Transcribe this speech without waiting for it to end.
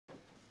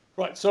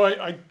Right, so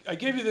I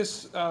gave you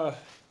this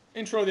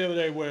intro the other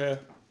day where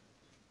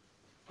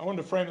I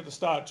wanted to frame at the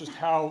start just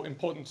how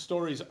important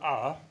stories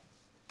are,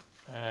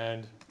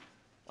 and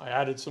I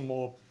added some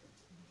more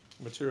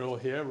material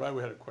here, right?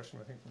 We had a question,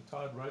 I think, from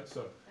Todd, right?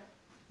 So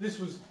this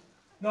was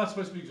not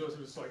supposed to be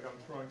exhaustive, it's like I'm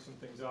throwing some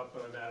things up,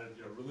 but I've added,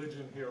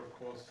 religion here, of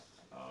course,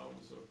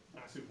 was a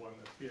massive one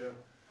that's here.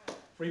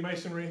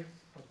 Freemasonry,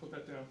 let's put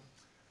that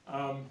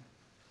down.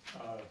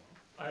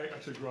 I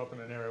actually grew up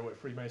in an area where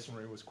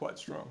Freemasonry was quite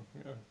strong.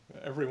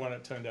 Everyone,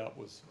 it turned out,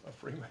 was a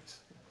Freemason.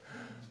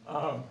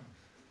 And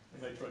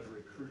they tried to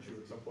recruit you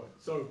at some point.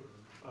 So,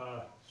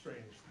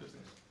 strange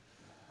business.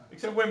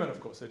 Except women,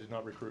 of course, they did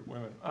not recruit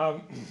women.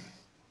 Okay.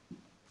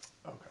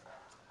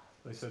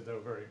 They said they were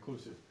very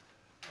inclusive.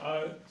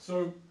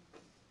 So,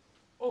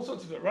 all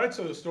sorts of that, right?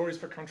 So, the stories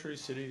for countries,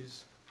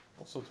 cities,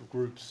 all sorts of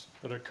groups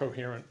that are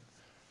coherent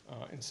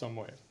in some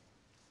way.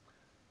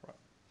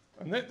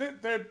 And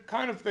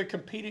they're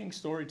competing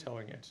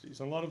storytelling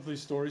entities. And a lot of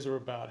these stories are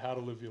about how to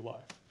live your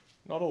life.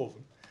 Not all of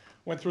them.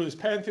 Went through this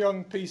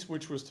Pantheon piece,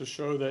 which was to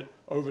show that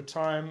over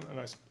time, and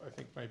I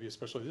think maybe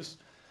especially this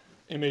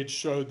image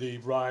showed the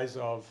rise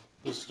of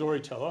the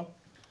storyteller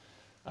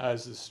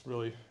as this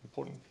really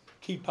important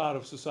key part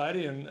of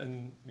society.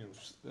 And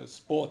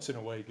sports, in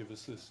a way, give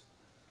us this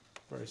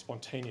very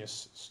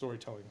spontaneous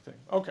storytelling thing.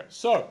 Okay,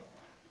 so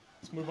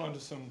let's move on to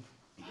some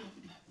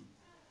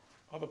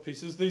other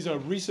pieces. These are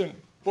recent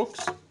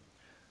books. I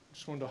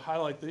just wanted to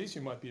highlight these.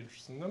 You might be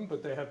interested in them,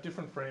 but they have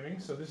different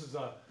framings. So this is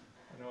I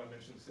know I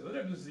mentioned this the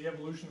other day, this is the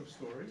evolution of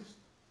stories.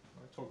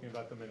 I'm talking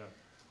about them in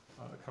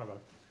a kind of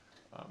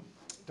a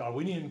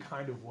Darwinian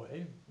kind of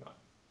way.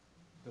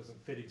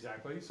 Doesn't fit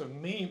exactly. So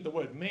the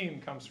word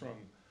meme comes from,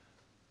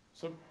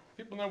 so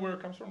people know where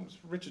it comes from? It's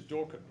Richard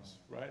Dawkins,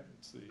 right?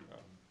 It's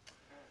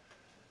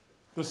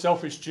the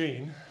Selfish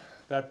Gene,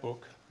 that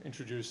book. He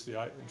introduced the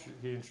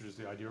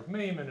idea of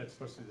meme, and it's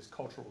supposed to be this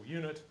cultural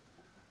unit,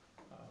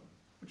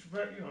 which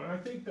and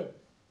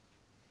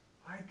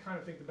I kind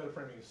of think the better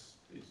framing is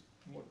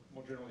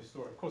more generally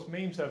story. Of course,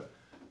 memes have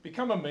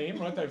become a meme,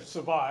 right? They've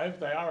survived.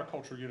 They are a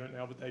cultural unit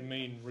now, but they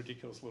mean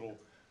ridiculous little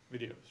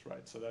videos,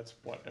 right? So that's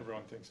what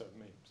everyone thinks of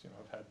memes.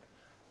 I've had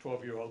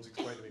 12-year-olds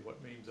explain to me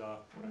what memes are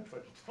when I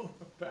tried to tell them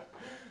about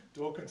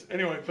Dawkins.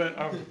 Anyway, but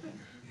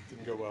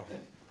didn't go well.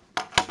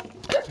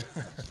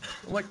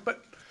 I'm like,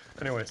 but.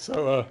 Anyway,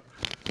 so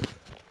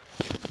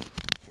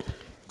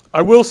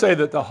I will say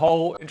that the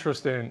whole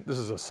interest in, this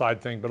is a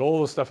side thing, but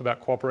all the stuff about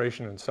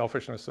cooperation and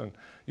selfishness, and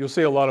you'll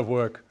see a lot of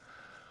work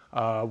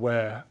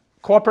where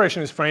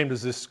cooperation is framed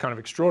as this kind of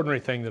extraordinary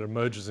thing that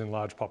emerges in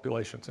large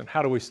populations, and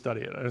how do we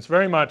study it? And it's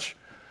very much,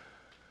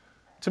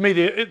 to me,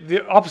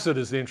 the opposite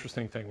is the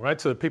interesting thing, right?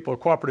 So people are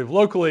cooperative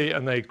locally,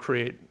 and they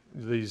create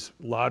these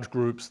large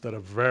groups that are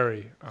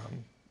very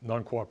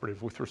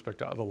non-cooperative with respect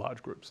to other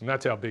large groups, and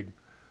that's our big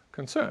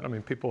concern. I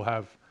mean, people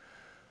have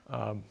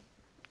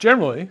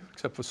generally,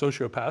 except for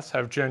sociopaths,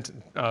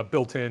 have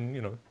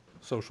built-in,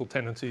 social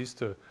tendencies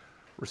to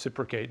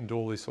reciprocate and do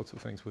all these sorts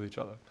of things with each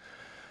other.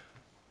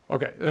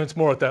 Okay, and it's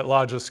more at that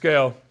larger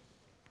scale.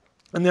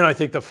 And then I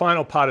think the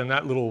final part in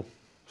that little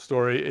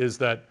story is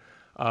that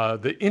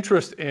the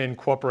interest in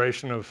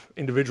cooperation of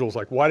individuals,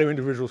 like why do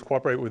individuals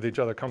cooperate with each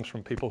other, comes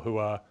from people who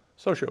are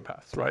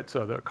sociopaths, right?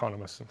 So they're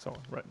economists and so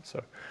on, right?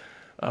 So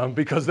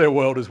because their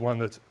world is one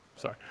that's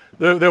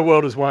their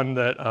world is one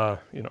that,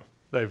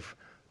 they've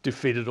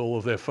defeated all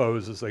of their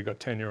foes as they got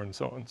tenure and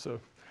so on, so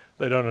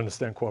they don't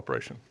understand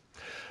cooperation.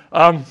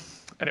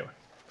 Anyway,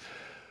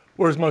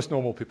 whereas most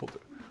normal people do.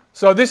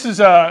 So this is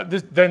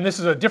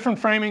a different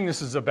framing.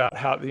 This is about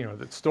how,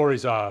 that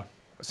stories are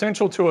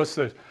essential to us.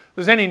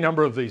 There's any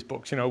number of these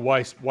books,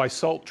 why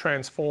salt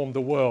transformed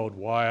the world,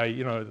 why,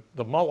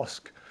 the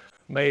mollusk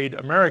made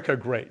America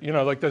great.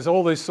 Like there's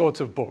all these sorts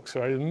of books,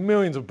 right? There's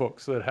millions of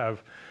books that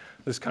have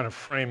this kind of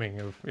framing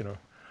of,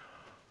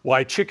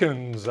 why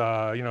chickens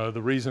are,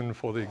 the reason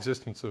for the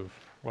existence of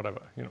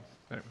whatever,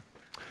 Anyway,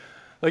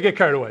 they get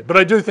carried away. But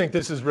I do think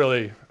this is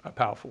really a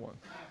powerful one.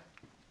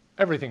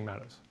 Everything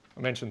matters. I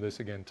mentioned this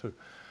again too.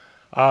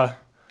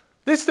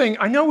 This thing,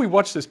 I know we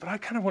watched this, but I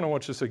kind of want to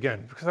watch this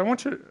again because I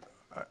want you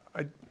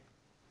to,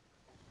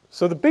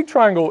 so the big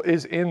triangle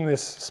is in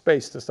this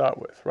space to start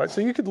with, right?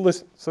 So you could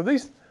listen. So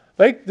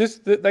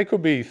they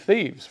could be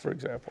thieves, for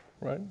example,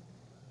 right?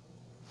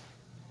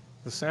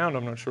 The sound,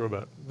 I'm not sure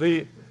about.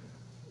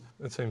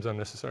 It seems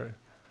unnecessary,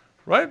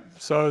 right?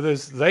 So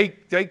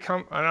they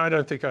come, and I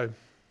don't think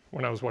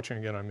when I was watching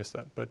again, I missed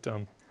that. But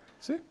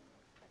see,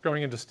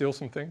 going in to steal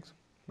some things,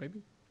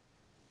 maybe.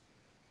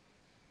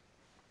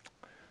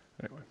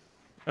 Anyway,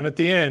 and at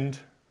the end,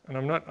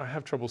 and I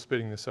have trouble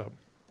speeding this up.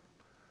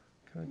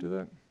 Can I do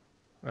that?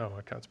 No,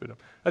 I can't speed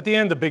up. At the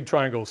end, the big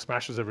triangle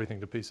smashes everything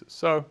to pieces.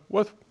 So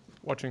worth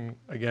watching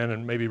again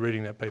and maybe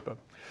reading that paper.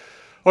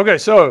 Okay,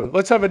 so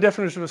let's have a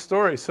definition of a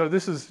story. So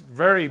this is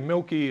very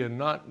milky and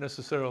not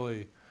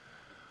necessarily,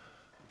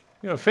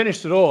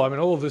 finished at all. I mean,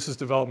 all of this is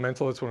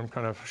developmental. That's what I'm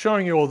kind of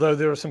showing you, although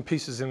there are some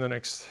pieces in the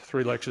next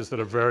 3 lectures that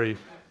are very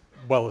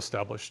well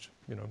established,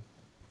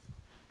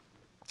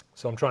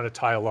 So I'm trying to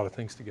tie a lot of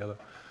things together.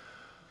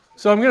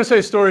 So I'm going to say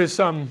a story is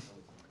some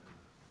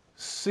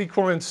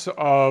sequence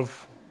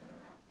of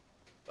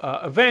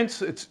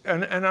events. It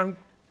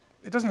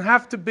doesn't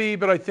have to be,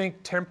 but I think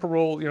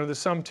temporal, there's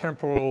some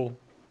temporal,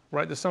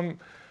 right? There's some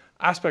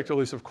aspect, at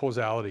least, of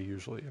causality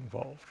usually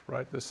involved,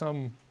 right? There's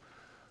some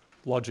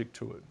logic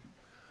to it.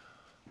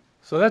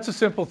 So that's a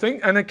simple thing,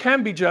 and it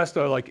can be just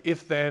like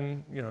if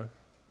then,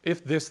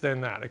 if this then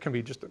that. It can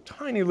be just a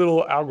tiny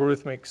little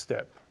algorithmic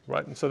step,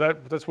 right? And so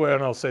that's where,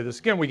 and I'll say this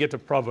again, we get to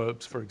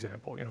proverbs, for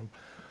example,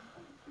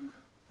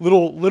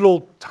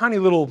 tiny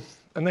little,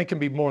 and they can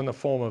be more in the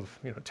form of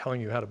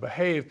telling you how to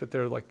behave, but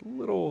they're like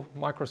little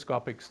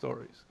microscopic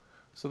stories.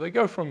 So they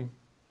go from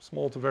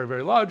small to very,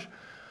 very large.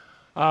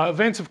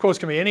 Events, of course,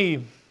 can be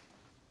any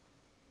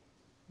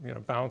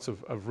balance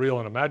of real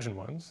and imagined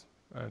ones,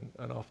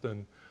 and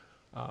often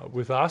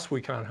with us,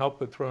 we can't help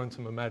but throw in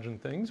some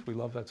imagined things. We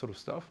love that sort of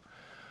stuff.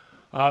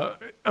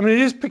 It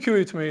is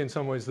peculiar to me in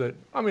some ways that,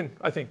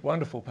 I think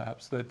wonderful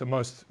perhaps, that the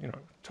most,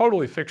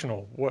 totally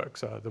fictional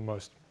works are the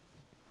most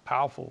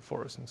powerful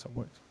for us in some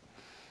ways.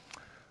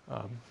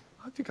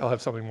 I think I'll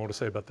have something more to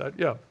say about that,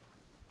 yeah.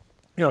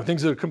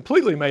 Things that are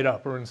completely made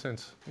up, or in a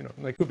sense,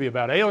 they could be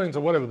about aliens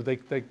or whatever, but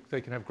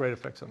they can have great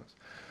effects on us.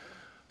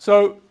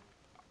 So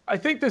I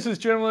think this is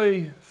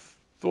generally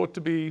thought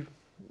to be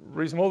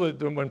reasonable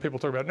that when people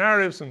talk about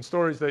narratives and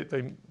stories,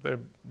 they're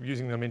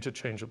using them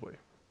interchangeably,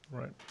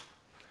 right?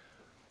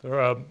 There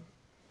are,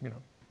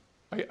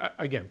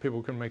 again,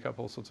 people can make up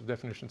all sorts of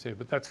definitions here,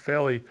 but that's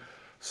fairly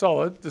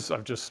solid.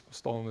 I've just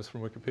stolen this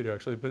from Wikipedia,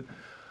 actually. But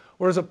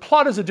whereas a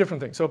plot is a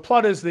different thing. So a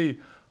plot is the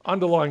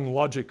underlying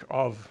logic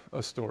of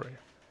a story,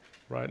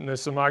 right? And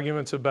there's some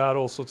arguments about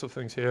all sorts of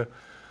things here.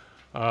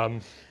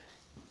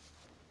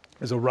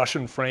 There's a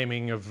Russian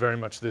framing of very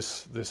much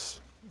this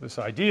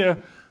idea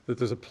that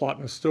there's a plot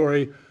in a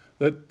story,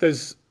 that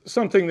there's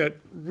something that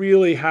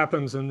really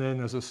happens and then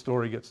as a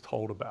story gets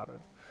told about it.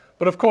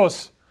 But of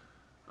course,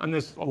 and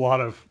there's a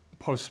lot of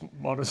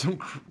postmodernism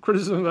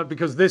criticism of that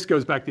because this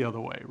goes back the other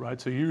way, right?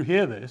 So you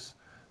hear this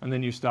and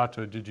then you start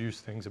to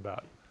deduce things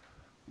about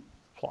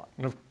plot.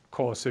 And of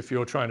course, if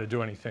you're trying to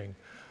do anything,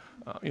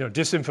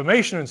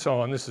 disinformation and so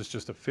on, this is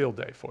just a field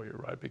day for you,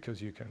 right?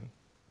 Because you can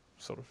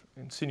sort of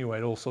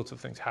insinuate all sorts of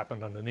things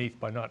happened underneath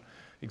by not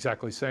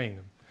exactly saying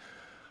them.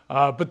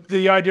 But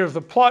the idea of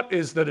the plot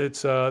is that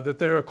it's that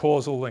there are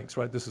causal links,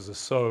 right? This is a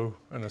so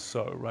and a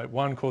so, right?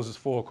 1 causes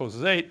 4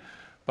 causes 8,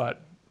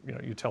 but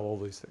you tell all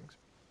these things.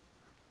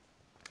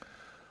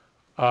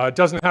 It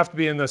doesn't have to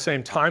be in the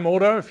same time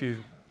order.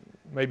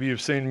 Maybe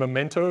you've seen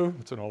Memento.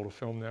 It's an older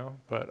film now,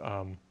 but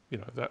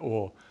that,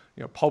 or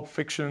Pulp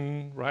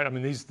Fiction, right?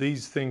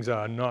 These things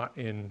are not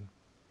in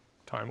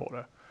time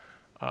order,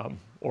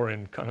 or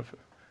in kind of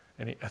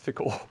any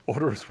ethical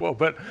order as well.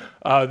 But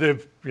they're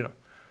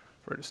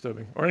very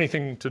disturbing, or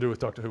anything to do with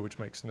Doctor Who, which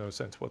makes no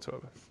sense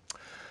whatsoever.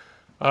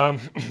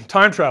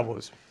 Time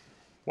travelers,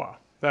 wow,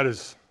 that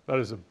is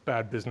a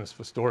bad business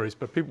for stories.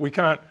 But we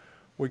can't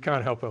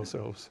help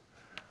ourselves.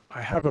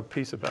 I have a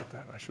piece about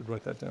that. I should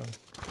write that down.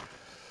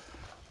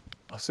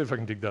 I'll see if I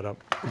can dig that up.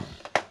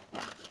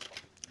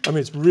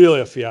 It's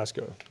really a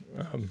fiasco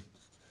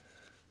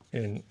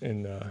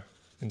in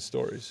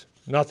stories.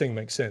 Nothing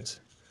makes sense,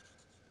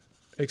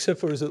 except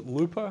for, is it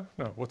Looper?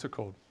 No, what's it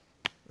called?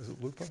 Is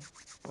it Looper?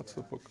 What's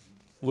the book?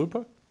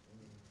 Looper?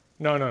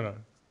 No.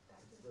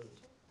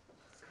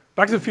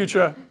 Back to the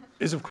Future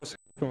is, of course,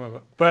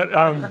 but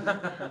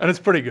and it's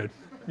pretty good.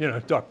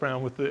 Doc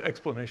Brown with the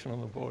explanation on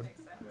the board.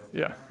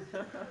 Yeah.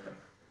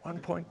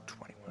 1.21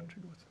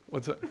 gigawatts.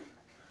 What's that?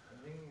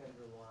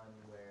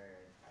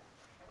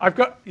 I've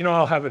got,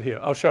 I'll have it here.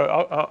 I'll show.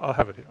 I'll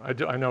have it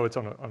here. I know it's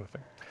on a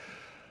thing.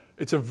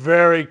 It's a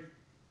very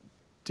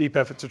deep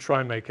effort to try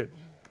and make it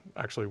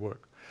actually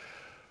work.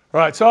 All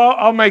right, so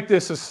I'll make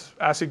this as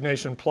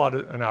assignation, plot,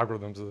 and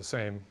algorithms are the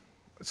same,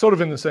 sort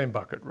of in the same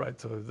bucket,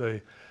 right? So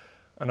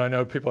and I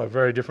know people have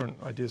very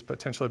different ideas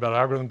potentially about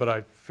algorithm, but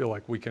I feel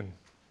like we can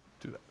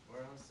do that. We're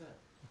all set.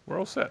 We're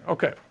all set.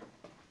 Okay.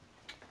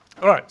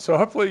 All right. So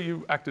hopefully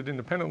you acted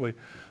independently.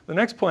 The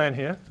next plan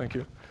here, thank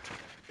you,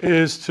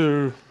 is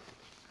to.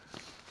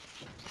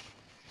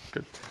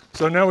 Good.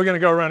 So now we're going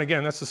to go around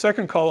again. That's the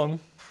second column.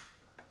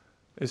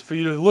 Is for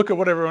you to look at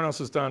what everyone else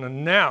has done,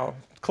 and now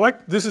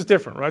collect. This is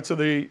different, right? So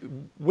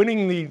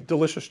winning the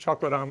delicious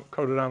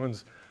chocolate-coated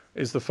almonds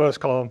is the first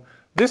column.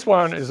 This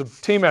one is a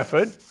team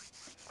effort.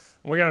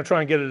 And we're going to try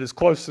and get it as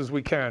close as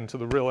we can to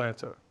the real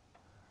answer.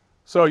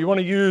 So you want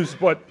to use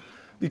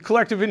the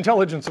collective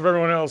intelligence of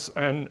everyone else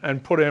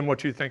and put in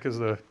what you think is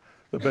the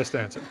best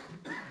answer.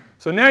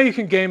 So now you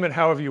can game it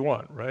however you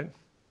want, right?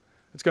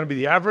 It's going to be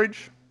the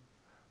average.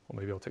 Well,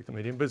 maybe I'll take the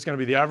median, but it's going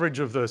to be the average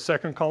of the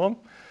second column.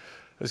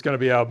 It's going to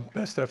be our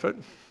best effort,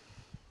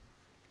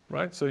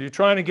 right? So you're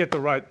trying to get the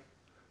right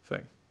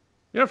thing.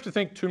 You don't have to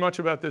think too much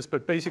about this,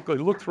 but basically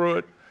look through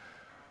it,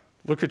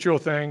 look at your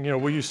thing.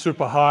 Were you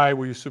super high?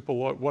 Were you super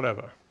low?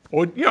 Whatever.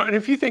 Or and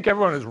if you think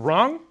everyone is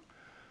wrong,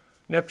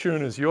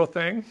 Neptune is your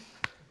thing,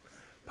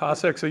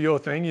 parsecs are your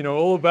thing. You know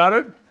all about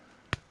it.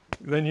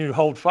 Then you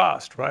hold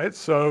fast, right?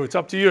 So it's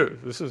up to you.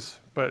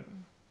 But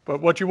But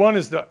what you want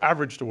is the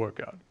average to work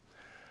out.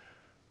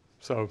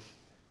 So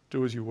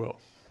do as you will.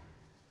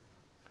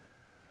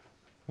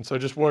 And so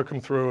just work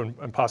them through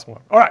and pass them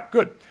along. All right,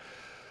 good.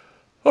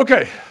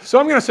 Okay, so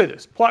I'm going to say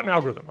this, plot and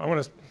algorithm. I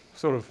want to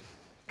sort of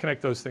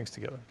connect those things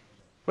together.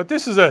 But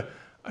this is, I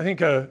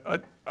think,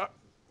 a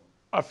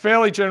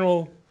fairly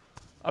general,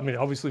 I mean,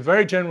 obviously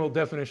very general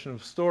definition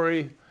of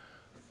story.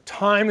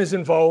 Time is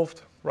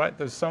involved, right?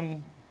 There's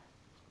some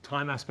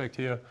time aspect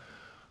here.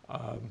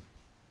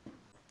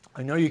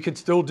 I know you could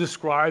still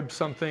describe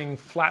something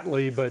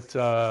flatly, but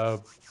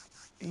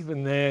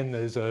even then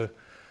there's a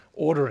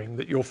ordering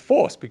that you're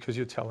forced because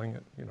you're telling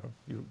it,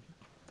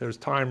 there's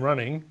time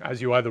running as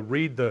you either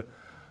read the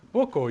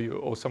book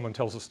or someone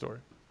tells a story.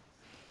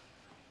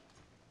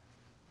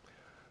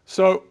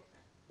 So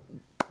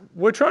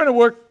we're trying to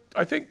work,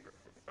 I think,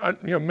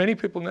 many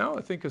people now,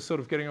 I think, are sort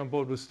of getting on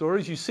board with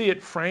stories. You see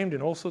it framed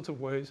in all sorts of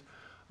ways.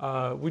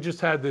 We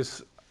just had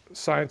this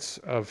Science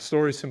of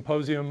Stories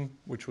Symposium,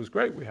 which was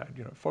great. We had,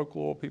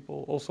 folklore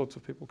people, all sorts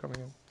of people coming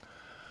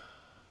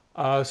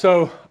in.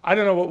 So I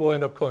don't know what we'll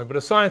end up calling it, but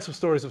a science of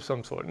stories of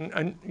some sort.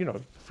 And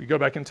if we go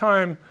back in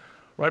time,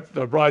 right,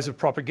 the rise of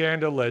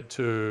propaganda led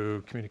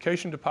to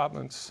communication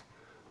departments.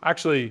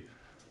 Actually,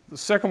 the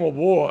Second World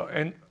War,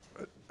 and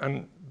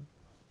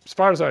as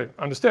far as I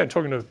understand,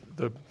 talking to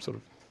the sort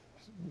of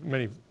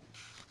many,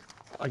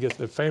 I guess,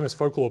 the famous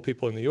folklore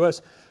people in the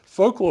US,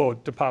 folklore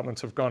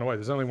departments have gone away.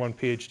 There's only one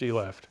PhD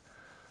left,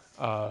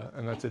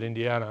 and that's at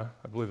Indiana.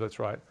 I believe that's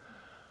right.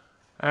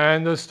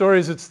 And the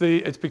stories, it's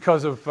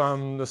because of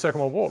the Second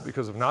World War,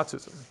 because of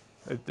Nazism.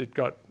 It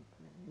got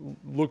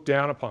looked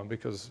down upon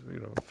because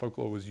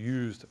folklore was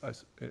used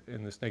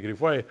in this negative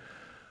way.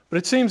 But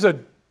it seems a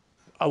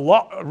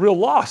real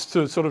loss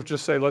to sort of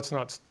just say, let's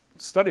not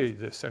study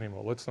this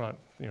anymore. Let's not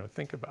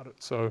think about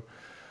it. So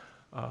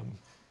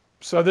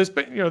so there's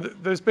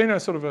been a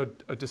sort of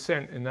a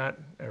descent in that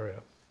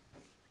area.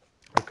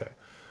 Okay.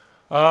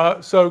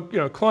 So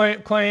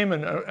claim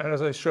and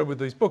as I showed with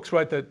these books,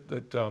 right, that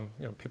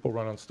people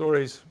run on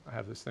stories. I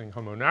have this thing,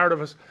 Homo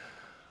narrativus.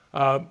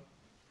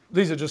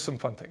 These are just some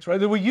fun things,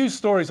 right? We use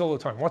stories all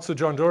the time. What's the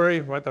John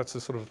Dory, right? That's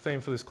the sort of theme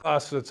for this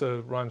class. That's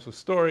a rhymes with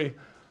story.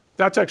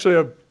 That's actually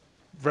a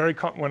very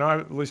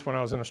at least when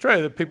I was in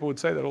Australia, that people would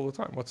say that all the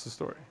time. What's the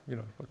story? Like,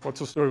 what's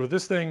the story with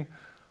this thing?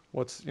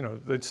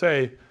 They'd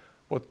say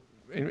what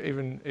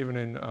even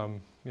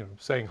in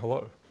saying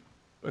hello,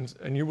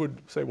 and you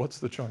would say, what's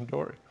the John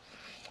Dory?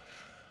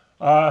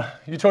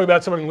 You talk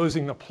about someone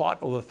losing the plot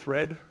or the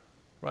thread,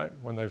 right?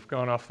 When they've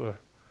gone off the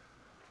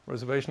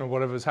reservation or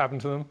whatever has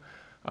happened to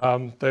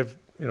them, they've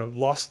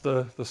lost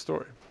the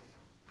story.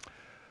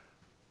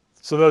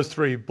 So those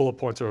 3 bullet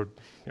points are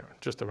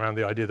just around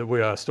the idea that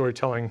we are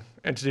storytelling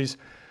entities.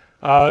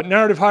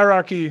 Narrative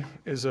hierarchy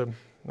is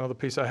another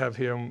piece I have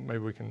here. Maybe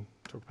we can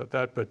talk about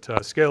that. But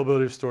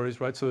scalability of stories,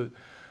 right? So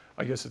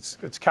I guess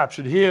it's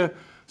captured here.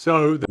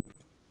 So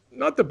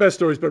not the best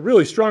stories, but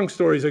really strong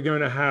stories are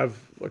going to have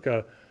like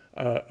a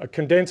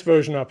condensed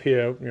version up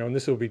here, and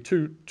this will be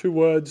two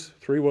words,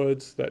 3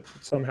 words that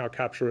somehow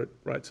capture it,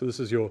 right? So this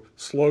is your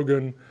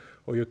slogan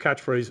or your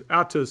catchphrase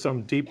out to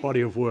some deep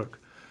body of work.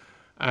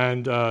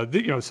 And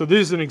so this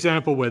is an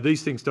example where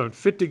these things don't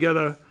fit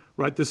together,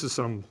 right? This is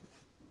some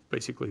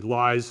basically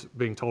lies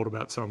being told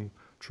about some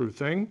true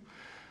thing,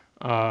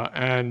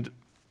 and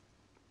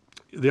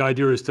the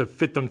idea is to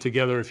fit them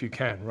together if you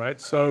can, right?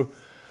 So.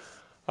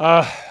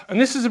 And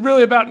this is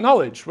really about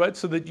knowledge, right?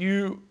 So that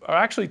you are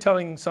actually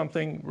telling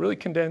something really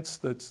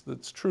condensed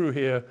that's true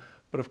here,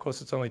 but of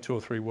course it's only 2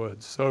 or 3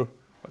 words. So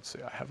let's see,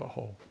 I have a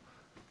whole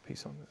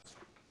piece on this.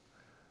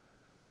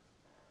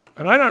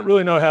 And I don't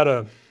really know how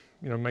to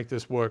make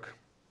this work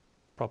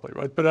properly,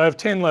 right? But I have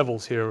 10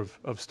 levels here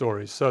of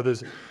stories. So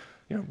there's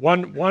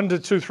 1 to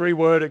 2, 3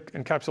 word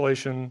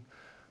encapsulation,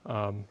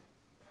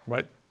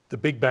 right? The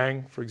Big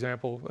Bang, for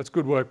example. That's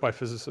good work by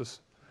physicists,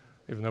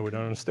 even though we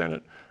don't understand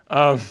it.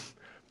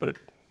 But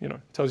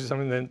it tells you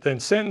something. Then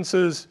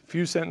sentences,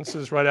 few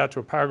sentences right out to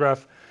a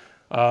paragraph.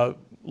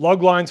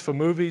 Log lines for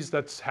movies,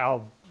 that's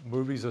how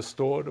movies are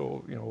stored,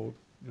 or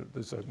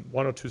there's a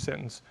 1 or 2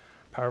 sentence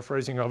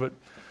paraphrasing of it.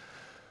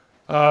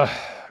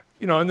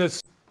 And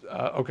there's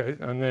okay,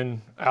 and then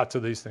out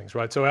to these things,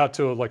 right? So out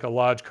to like a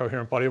large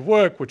coherent body of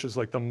work, which is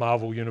like the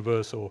Marvel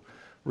universe or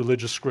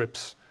religious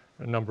scripts,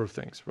 a number of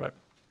things, right?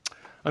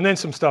 And then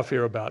some stuff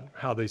here about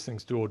how these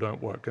things do or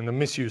don't work and the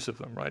misuse of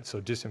them, right? So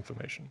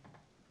disinformation.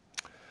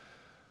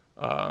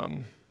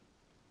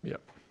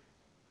 Yep.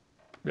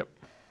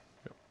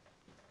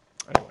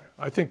 Anyway,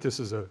 I think this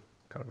is a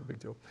kind of a big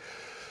deal.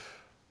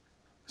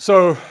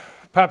 So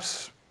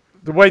perhaps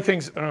the way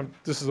things,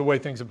 this is the way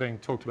things are being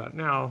talked about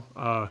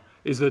now,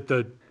 is that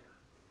the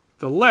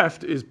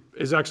left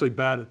is actually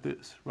bad at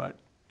this, right?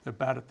 They're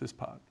bad at this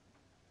part.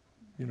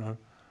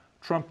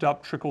 Trumped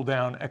up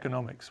trickle-down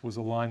economics was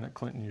a line that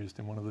Clinton used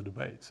in one of the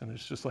debates, and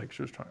it's just like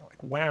she was trying to like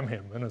wham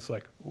him, and it's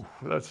like, ooh,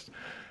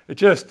 it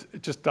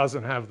just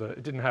doesn't have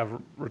it didn't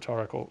have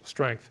rhetorical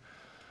strength,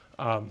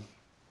 and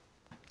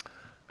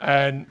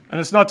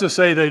it's not to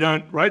say they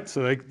don't, right?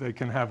 So they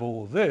can have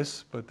all of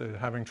this, but they're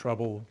having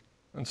trouble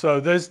And so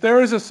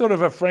there is a sort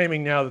of a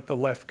framing now that the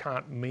left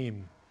can't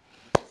meme,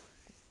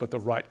 but the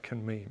right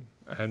can meme.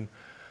 And,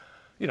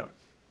 you know,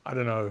 I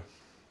don't know.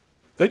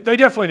 They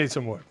definitely need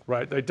some work,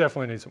 right? They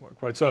definitely need some work,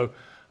 right? So,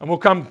 and we'll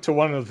come to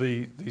one of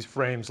these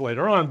frames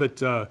later on, but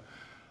the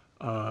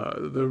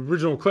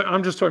original Clinton,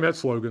 I'm just talking about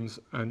slogans,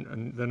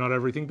 and they're not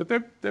everything, but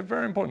they're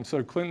very important.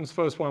 So Clinton's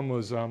first one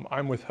was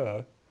 "I'm with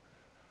her,"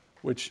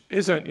 which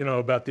isn't, you know,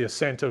 about the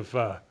ascent of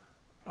a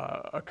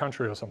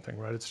country or something,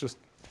 right? It's just,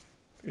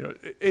 you know,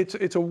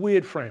 it's a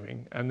weird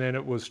framing, and then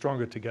it was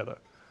 "Stronger Together"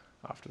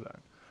 after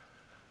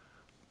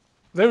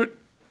that.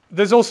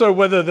 There's also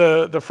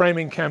whether the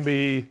framing can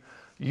be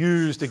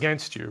used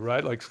against you,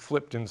 right? Like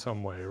flipped in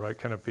some way, right?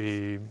 Can it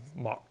be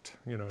mocked,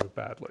 you know,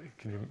 badly?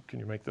 Can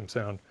you make them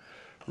sound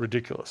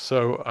ridiculous?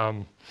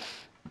 So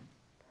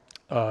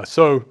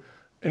so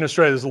in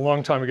Australia, there's a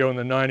long time ago in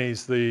the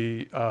 90s,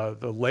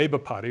 the Labor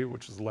Party,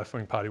 which is the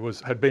left-wing party,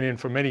 had been in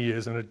for many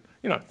years, and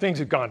you know, things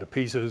had gone to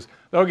pieces.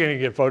 They were going to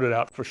get voted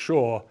out for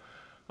sure.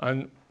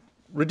 And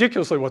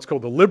ridiculously, what's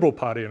called the Liberal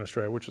Party in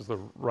Australia, which is the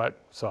right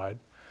side,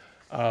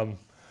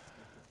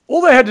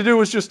 all they had to do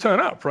was just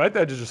turn up, right? They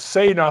had to just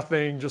say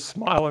nothing, just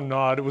smile and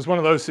nod. It was one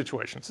of those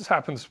situations. This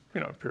happens,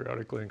 you know,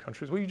 periodically in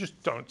countries where you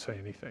just don't say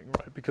anything,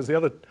 right? Because the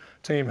other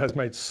team has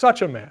made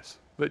such a mess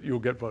that you'll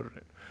get voted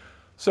in.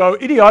 So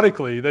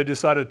idiotically, they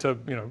decided to,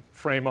 you know,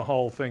 frame a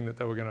whole thing that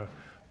they were going to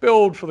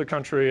build for the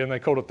country, and they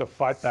called it the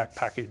Fight Back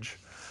Package.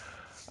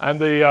 And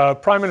the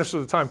Prime Minister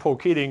at the time, Paul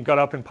Keating, got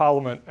up in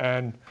Parliament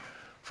and,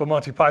 for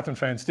Monty Python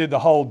fans, did the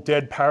whole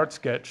dead parrot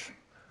sketch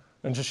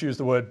and just used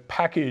the word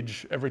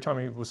package every time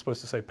he was supposed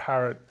to say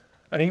parrot.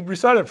 And he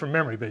recited it from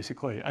memory,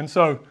 basically. And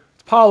so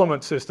it's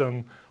Parliament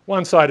system.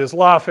 One side is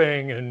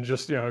laughing and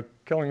just, you know,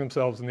 killing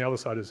themselves, and the other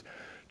side is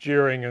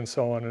jeering and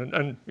so on.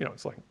 And you know,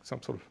 it's like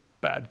some sort of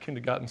bad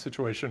kindergarten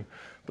situation.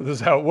 But this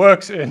is how it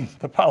works in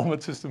the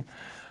Parliament system.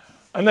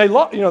 And they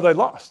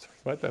lost,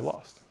 right? They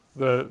lost.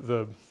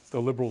 The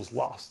Liberals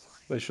lost.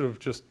 They should have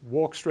just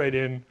walked straight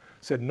in,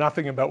 said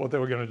nothing about what they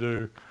were going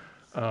to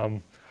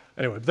do.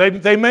 Anyway,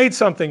 they made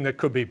something that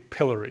could be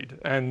pilloried,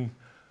 and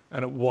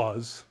it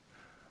was,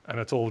 and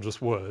it's all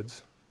just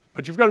words.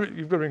 But you've got to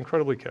be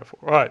incredibly careful.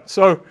 All right,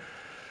 so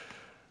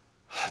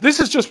this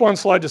is just one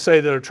slide to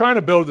say that they're trying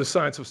to build the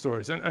science of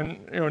stories, and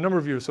you know, a number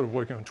of you are sort of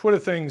working on Twitter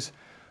things.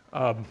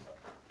 You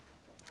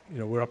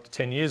know, we're up to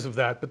 10 years of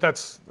that, but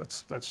that's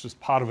just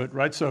part of it,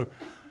 right? So,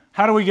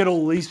 how do we get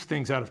all these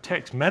things out of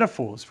text?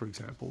 Metaphors, for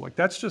example, like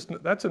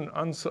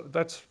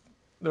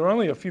there are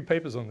only a few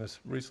papers on this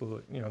recently,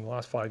 you know, in the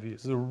last 5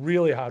 years. It's a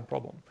really hard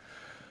problem.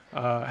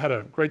 I had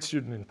a great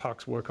student in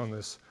Parks work on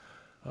this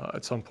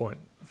at some point.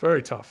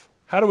 Very tough.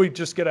 How do we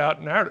just get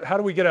out narrative? How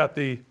do we get out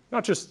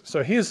not just,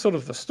 so here's sort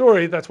of the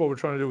story. That's what we're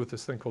trying to do with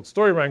this thing called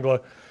Story Wrangler.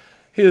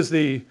 Here's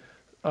the,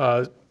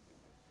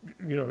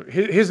 you know,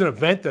 here's an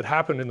event that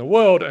happened in the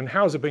world, and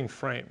how is it being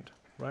framed,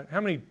 right?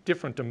 How many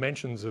different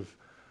dimensions of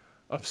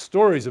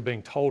stories are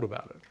being told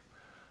about it?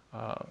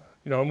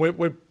 You know, and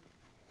we're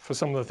for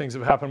some of the things that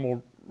have happened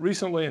more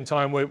recently in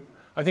time,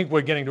 I think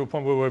we're getting to a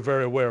point where we're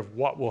very aware of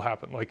what will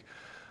happen. Like,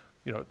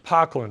 you know,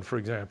 Parkland, for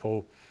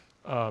example,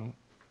 the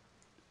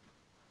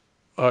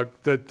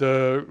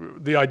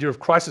idea of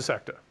crisis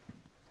actor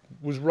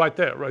was right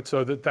there, right?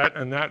 So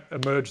that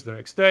emerged the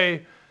next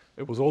day.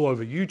 It was all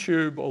over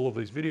YouTube, all of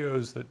these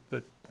videos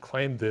that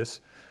claimed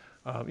this.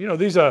 You know,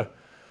 these are,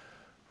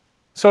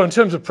 so in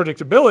terms of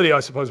predictability,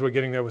 I suppose we're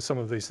getting there with some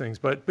of these things,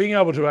 but being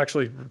able to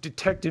actually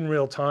detect in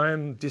real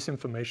time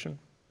disinformation,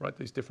 right,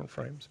 these different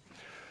frames,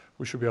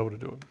 we should be able to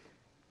do it.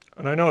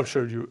 And I know I've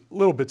showed you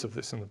little bits of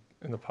this in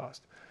the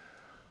past.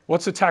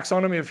 What's the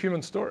taxonomy of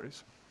human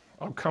stories?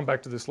 I'll come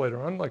back to this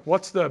later on. Like,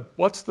 what's the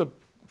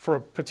for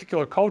a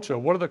particular culture,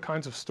 what are the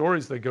kinds of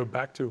stories they go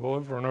back to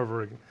over and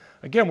over again?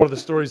 Again, what are the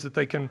stories that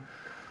they can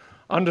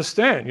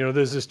understand? You know,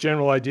 there's this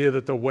general idea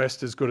that the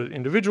West is good at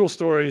individual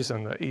stories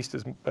and the East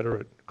is better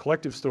at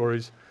collective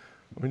stories.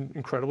 I mean,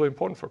 incredibly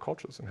important for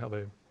cultures and how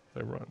they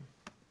run.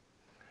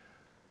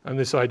 And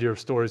this idea of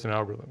stories and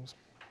algorithms.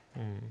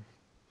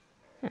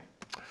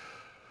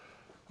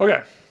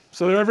 Okay,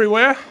 so they're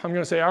everywhere. I'm going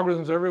to say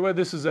algorithms are everywhere.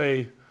 This is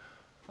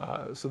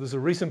so there's a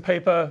recent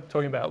paper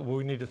talking about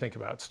we need to think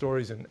about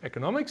stories in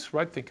economics,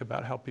 right? Think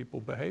about how people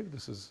behave.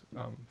 This is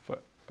for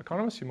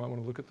economists. You might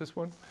want to look at this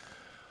one.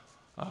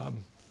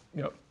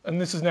 You know,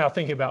 and this is now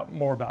thinking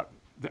more about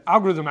the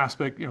algorithm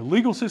aspect. You know,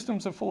 legal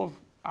systems are full of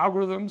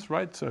algorithms,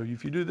 right? So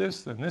if you do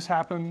this, then this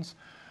happens.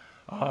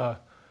 Well,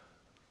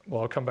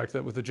 I'll come back to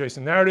that with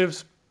adjacent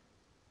narratives.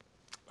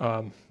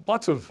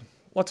 Lots of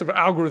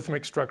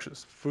algorithmic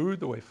structures. Food,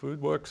 the way food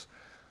works,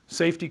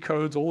 safety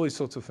codes, all these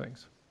sorts of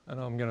things. And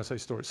I'm going to say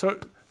stories. So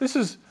this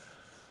is,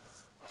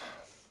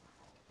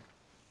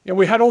 you know,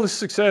 we had all this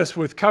success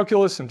with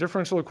calculus and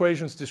differential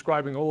equations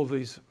describing all of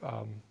these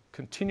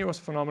continuous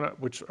phenomena,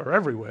 which are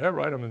everywhere,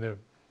 right? I mean,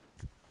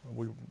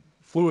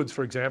 fluids,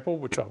 for example,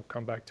 which I'll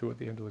come back to at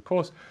the end of the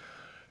course,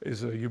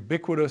 is a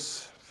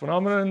ubiquitous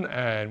phenomenon,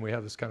 and we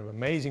have this kind of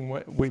amazing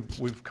way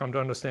we've come to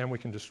understand we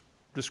can just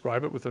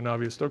describe it with the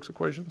Navier-Stokes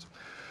equations.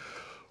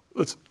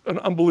 it's an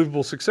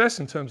unbelievable success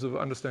in terms of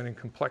understanding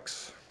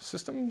complex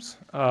systems.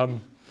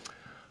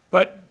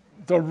 But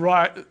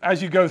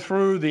as you go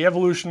through the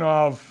evolution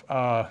of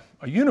a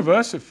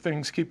universe, if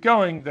things keep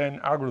going, then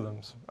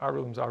algorithms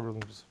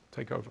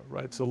take over,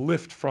 right? It's a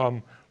lift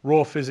from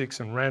raw physics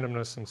and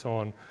randomness and so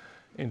on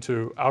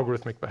into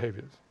algorithmic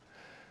behaviors.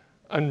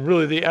 And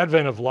really the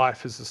advent of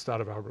life is the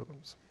start of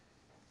algorithms.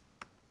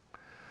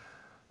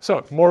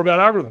 So more about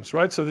algorithms,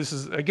 right? So this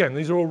is, again,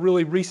 these are all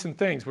really recent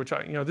things, which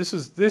this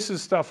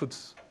is stuff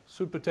that's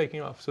super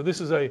taking off. So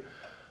this is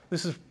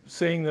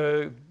seeing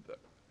the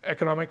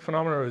economic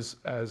phenomena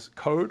as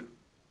code,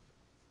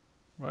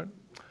 right?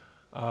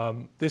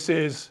 These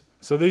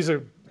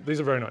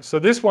are very nice. So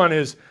this one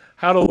is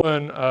how to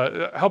learn,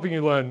 helping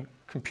you learn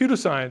computer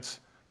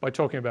science by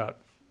talking about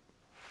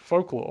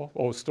folklore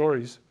or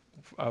stories,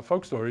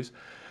 folk stories,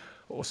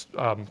 or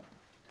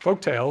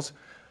folk tales.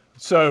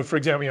 So, for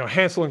example,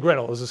 Hansel and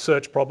Gretel is a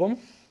search problem,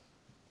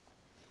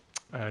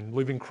 and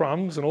leaving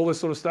crumbs and all this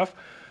sort of stuff.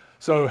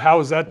 So,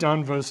 how is that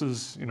done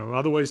versus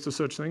other ways to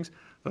search things?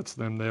 That's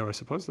them there, I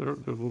suppose. They're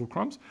little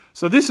crumbs.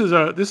 So this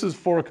is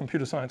for a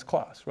computer science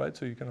class, right?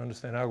 So you can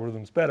understand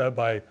algorithms better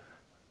by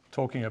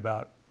talking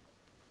about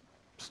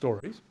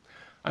stories.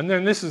 And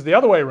then this is the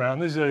other way around.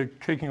 These are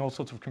taking all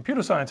sorts of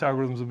computer science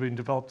algorithms that have been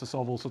developed to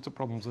solve all sorts of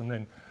problems, and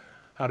then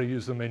how to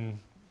use them in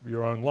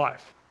your own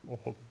life or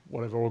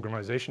whatever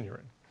organization you're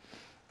in.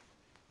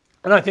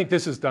 And I think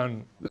this is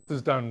done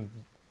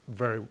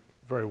very,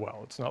 very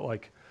well. It's not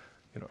like,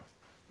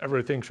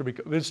 everything should be.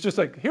 It's just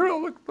like, here,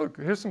 look,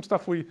 here's some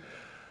stuff we,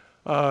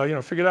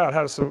 figured out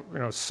how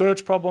to,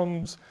 search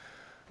problems,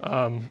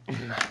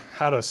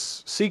 how to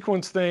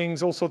sequence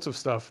things, all sorts of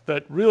stuff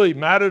that really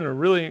mattered and are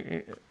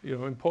really,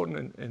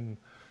 important in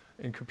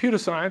computer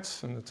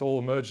science, and it's all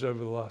emerged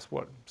over the last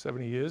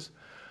 70 years,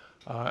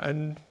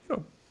 and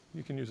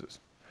you can use this.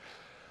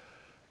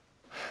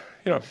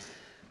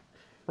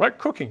 Right,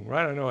 cooking,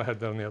 right? I know I had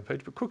that on the other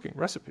page, but cooking,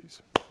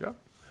 recipes, yeah?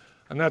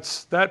 And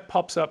that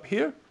pops up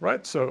here,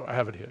 right? So I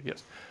have it here,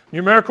 yes.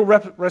 Numerical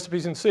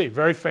recipes in C,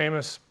 very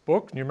famous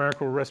book,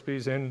 numerical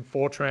recipes in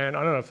Fortran.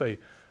 I don't know if they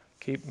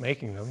keep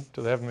making them.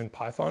 Do they have them in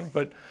Python?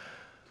 But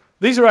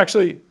these are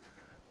actually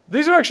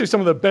some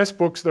of the best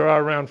books there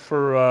are around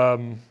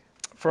for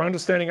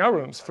understanding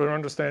algorithms, for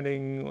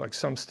understanding like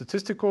some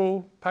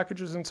statistical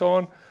packages and so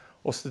on,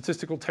 or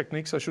statistical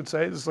techniques, I should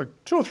say. There's like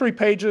 2 or 3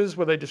 pages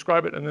where they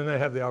describe it, and then they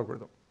have the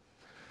algorithm.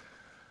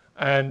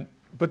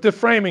 But the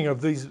framing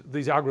of these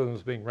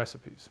algorithms being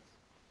recipes.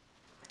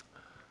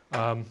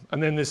 And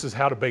then this is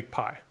how to bake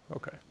pie.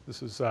 Okay,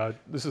 this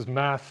is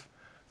math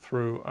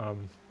through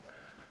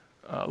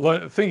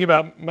thinking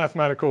about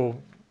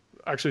mathematical.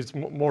 Actually, it's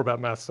more about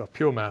math stuff,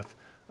 pure math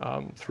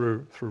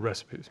through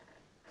recipes.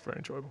 Very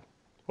enjoyable.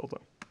 Well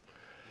done.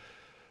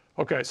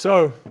 Okay,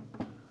 so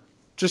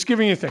just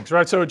giving you things,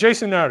 right? So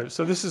adjacent narratives.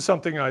 So this is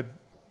something I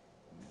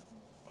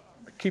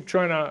keep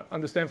trying to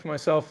understand for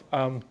myself.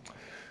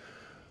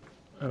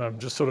 And I'm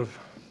just sort of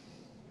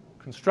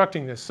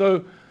constructing this.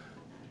 So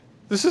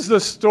this is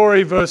the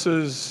story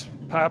versus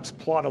perhaps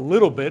plot a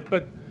little bit,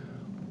 but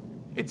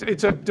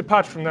it's a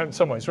departure from that in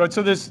some ways, right?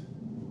 So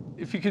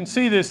if you can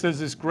see this, there's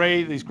these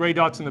gray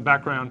dots in the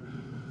background,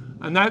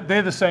 and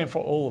they're the same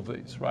for all of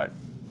these, right?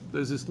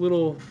 There's this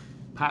little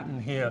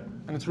pattern here,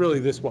 and it's really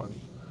this one,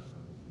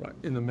 right,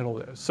 in the middle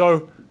there.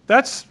 So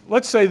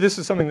let's say this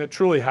is something that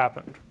truly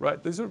happened,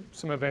 right? These are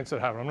some events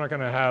that happened. I'm not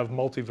going to have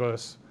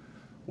multiverse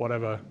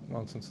whatever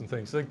nonsense and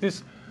things. Like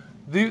this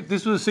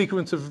was a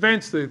sequence of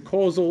events that are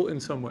causal in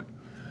some way.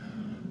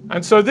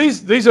 And so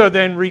these are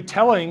then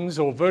retellings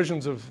or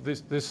versions of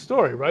this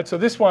story, right? So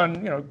this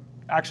one,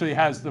 actually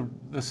has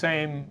the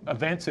same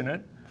events in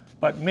it,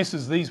 but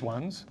misses these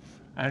ones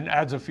and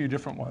adds a few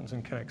different ones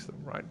and connects them,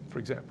 right? For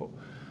example,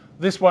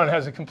 this one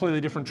has a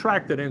completely different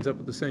track that ends up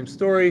with the same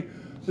story.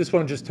 This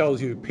one just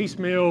tells you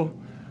piecemeal.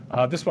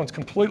 This one's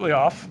completely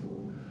off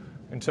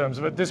in terms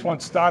of it. This one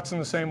starts in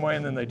the same way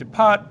and then they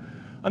depart.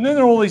 And then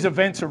there are all these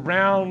events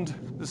around,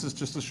 this is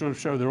just to sort of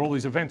show there are all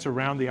these events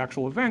around the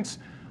actual events,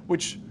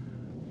 which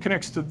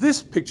connects to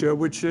this picture,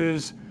 which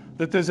is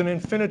that there's an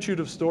infinitude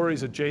of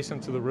stories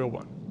adjacent to the real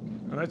one.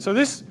 All right, so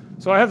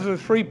I have the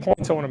 3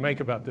 points I want to make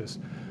about this.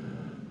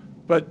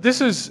 But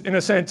this is, in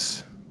a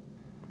sense,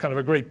 kind of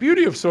a great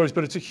beauty of stories,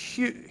 but it's a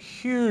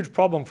huge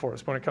problem for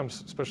us when it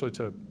comes especially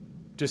to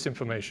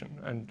disinformation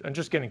and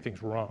just getting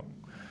things wrong,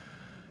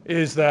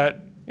 is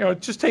that,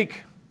 just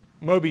take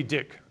Moby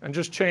Dick and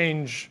just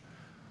change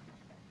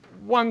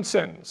one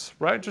sentence,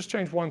 right? Just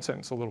change one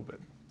sentence a little bit.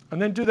 And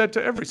then do that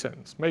to every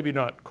sentence. Maybe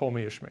not call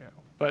me Ishmael,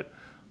 but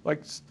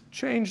like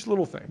change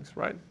little things,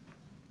 right?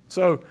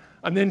 So,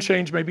 and then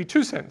change maybe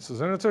 2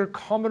 sentences, and it's a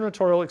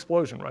combinatorial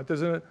explosion, right?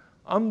 There's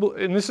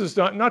and this is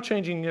not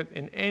changing it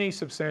in any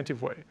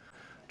substantive way,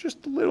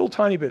 just little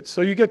tiny bits.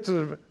 So you get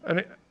to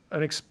an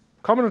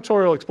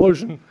combinatorial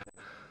explosion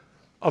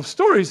of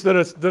stories that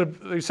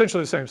are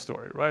essentially the same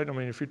story, right? I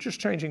mean, if you're just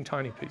changing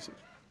tiny pieces.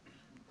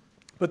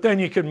 But then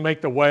you can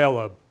make the whale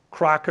a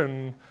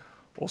kraken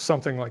or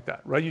something like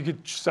that, right? You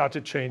could start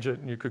to change it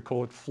and you could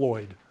call it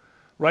Floyd,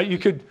 right? You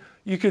could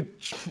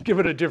give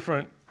it a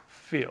different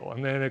feel,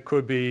 and then it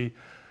could be,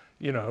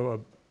 you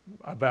know,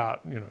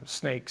 about, you know,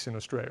 snakes in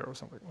Australia or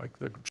something, like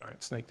the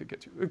giant snake that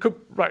gets you. It could,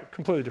 right,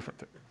 completely different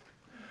thing.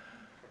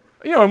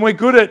 You know, and we're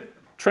good at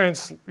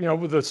you know,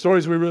 with the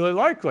stories we really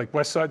like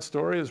West Side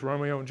Story is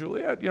Romeo and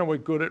Juliet. You know, we're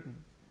good at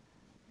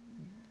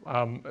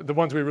the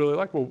ones we really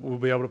like. We'll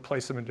be able to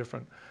place them in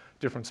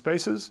different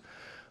spaces.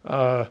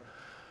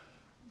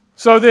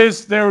 So there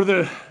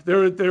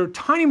are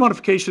tiny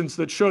modifications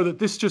that show that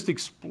this just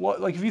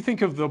explodes. Like if you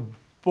think of the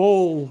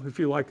bowl, if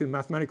you like, in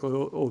mathematically,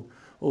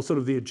 or sort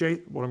of the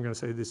what I'm going to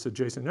say, this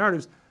adjacent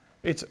narratives,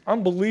 it's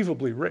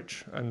unbelievably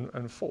rich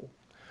and full.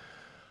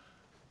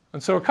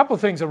 And so a couple of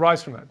things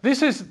arise from that.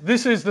 This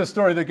is the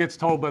story that gets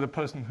told by the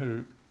person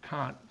who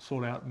can't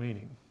sort out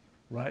meaning,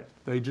 right?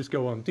 They just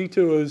go on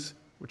detours,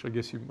 which I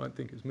guess you might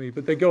think is me,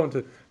 but they go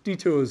into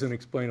detours and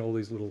explain all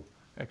these little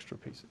extra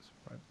pieces,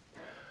 right?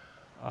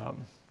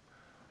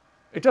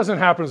 It doesn't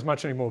happen as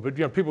much anymore, but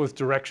you know, people with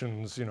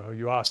directions, you know,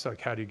 you ask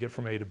like, how do you get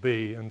from A to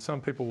B? And some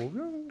people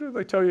will,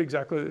 they tell you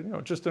exactly, you know,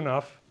 just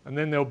enough. And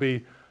then there'll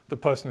be the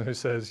person who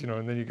says, you know,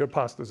 and then you go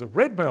past, there's a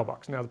red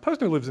mailbox. Now the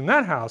person who lives in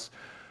that house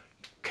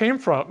came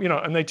from, you know,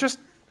 and they just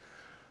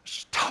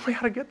tell me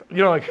how to get there.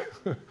 You know, like,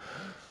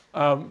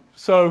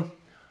 so,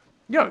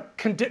 you know,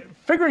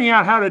 figuring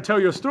out how to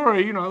tell your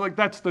story, you know, like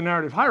that's the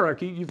narrative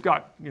hierarchy. You've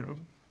got, you know,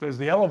 there's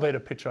the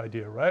elevator pitch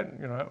idea, right?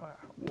 You know,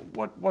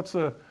 what's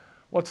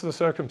the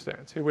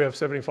circumstance? Here we have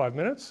 75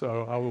 minutes,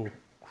 so I will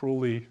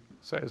cruelly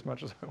say as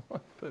much as I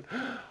want.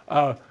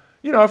 But,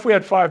 you know, if we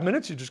had 5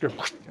 minutes, you'd just go,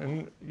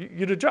 and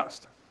you'd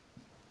adjust.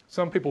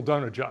 Some people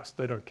don't adjust.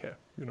 They don't care,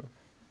 you know.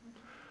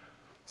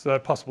 So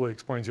that possibly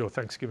explains your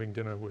Thanksgiving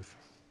dinner with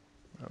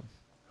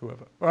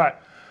whoever. All right.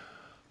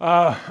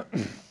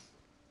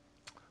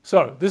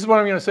 So this is what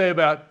I'm going to say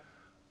about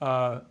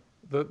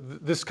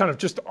this kind of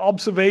just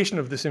observation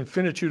of this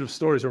infinitude of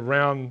stories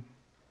around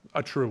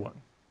a true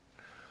one.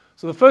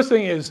 So the first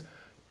thing is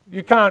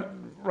you can't,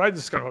 right,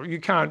 this is kind of, you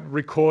can't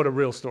record a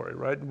real story,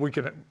 right?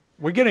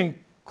 We're getting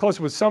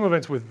closer with some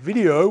events with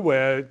video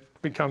where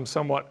it becomes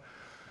somewhat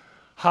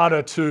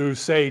harder to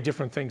say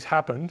different things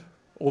happened,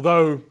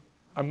 although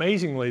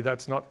amazingly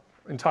that's not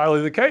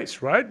entirely the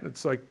case, right?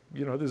 It's like,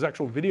 you know, there's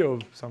actual video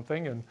of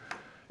something and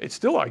it's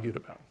still argued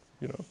about,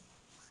 you know.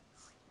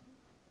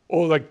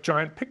 Or like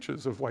giant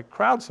pictures of like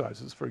crowd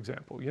sizes, for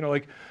example, you know,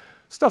 like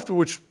stuff to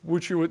which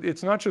you would,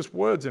 it's not just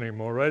words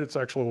anymore, right? It's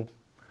actual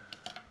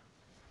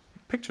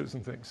pictures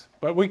and things.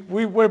 But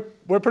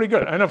we're pretty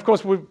good. And of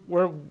course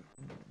we're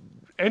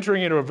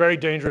entering into a very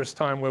dangerous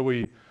time where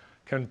we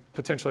can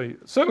potentially,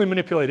 certainly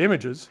manipulate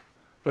images,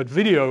 but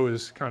video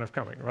is kind of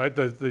coming, right?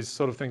 These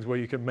sort of things where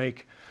you can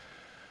make,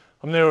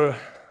 I mean,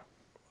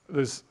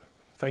 there's,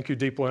 thank you,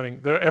 deep learning.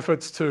 There are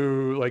efforts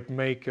to like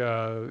make, you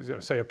know,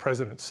 say a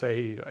president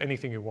say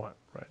anything you want,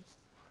 right?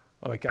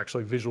 Or like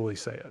actually visually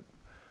say it.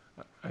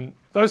 And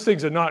those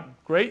things are not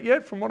great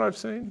yet from what I've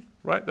seen,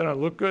 right? They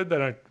don't look good,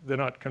 they're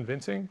not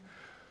convincing.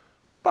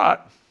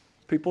 But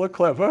people are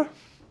clever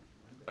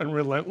and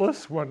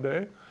relentless one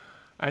day,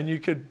 and you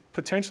could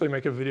potentially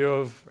make a video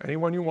of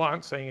anyone you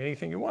want saying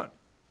anything you want.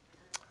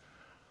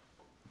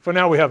 For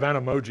now, we have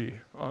Animoji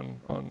on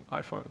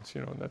iPhones,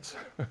 you know, and that's,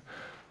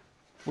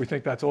 we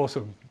think that's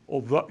awesome.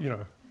 Although, you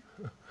know,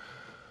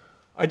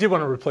 I did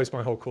want to replace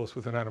my whole course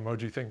with an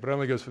Animoji thing, but it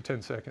only goes for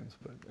 10 seconds,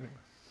 but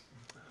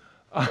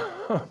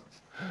anyway.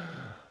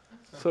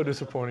 So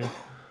disappointing.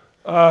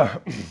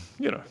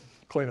 You know,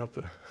 clean up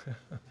the...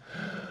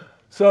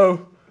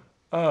 So,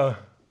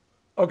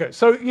 okay,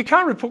 so you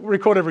can't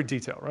record every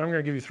detail, right? I'm going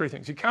to give you 3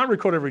 things. You can't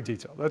record every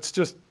detail. That's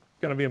just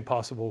going to be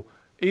impossible.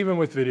 Even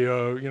with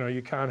video, you know,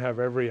 you can't have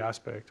every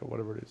aspect or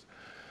whatever it is.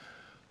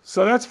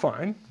 So that's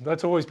fine.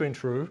 That's always been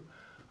true.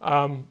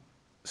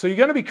 So you're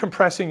going to be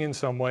compressing in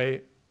some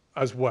way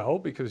as well,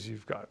 because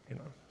you've got, you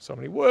know, so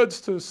many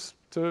words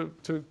to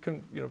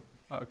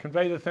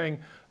convey the thing.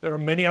 There are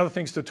many other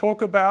things to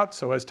talk about.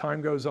 So as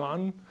time goes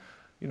on,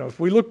 you know,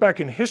 if we look back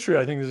in history,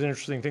 I think there's an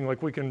interesting thing.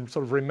 Like we can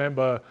sort of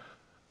remember,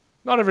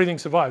 not everything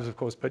survives, of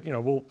course, but you know,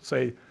 we'll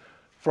say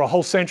for a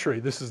whole century,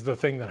 this is the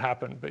thing that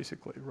happened,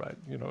 basically, right?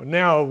 You know,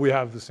 now we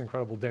have this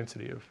incredible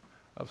density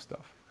of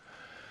stuff.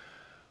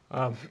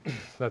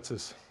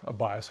 That's a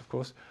bias, of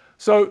course.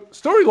 So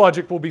story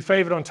logic will be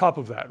favored on top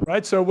of that,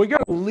 right? So we're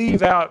going to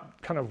leave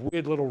out kind of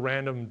weird little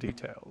random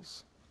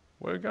details.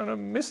 We're going to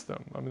miss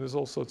them. I mean, there's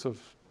all sorts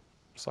of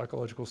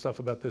psychological stuff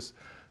about this,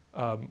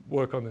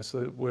 work on this.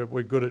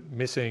 We're good at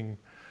missing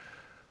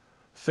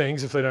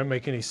things if they don't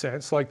make any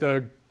sense. Like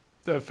the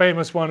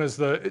famous one is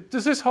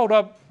does this hold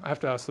up? I have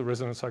to ask the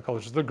resident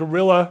psychologist. The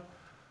gorilla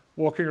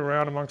walking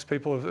around amongst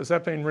people, has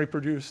that been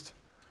reproduced?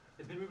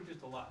 It's been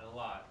reproduced a lot,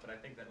 but I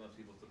think that most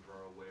people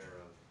are aware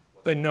of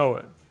what they know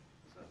it.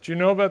 Do you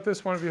know about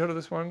this one? Have you heard of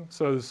this one?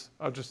 So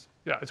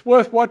it's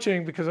worth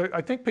watching because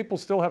I think people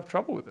still have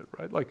trouble with it,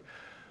 right? Like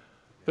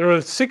there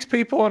are 6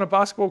 people on a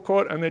basketball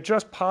court and they're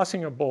just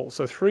passing a ball.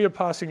 So 3 are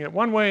passing it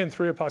one way and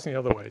 3 are passing the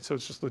other way. So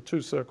it's just the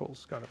 2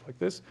 circles kind of like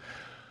this.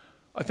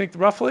 I think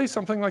roughly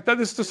something like that.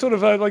 This is sort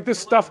of like this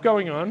stuff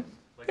going on.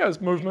 Like yeah,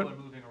 there's movement.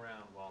 People are moving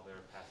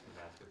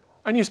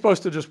And you're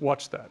supposed to just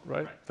watch that,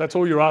 right? Right. That's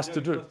all you're asked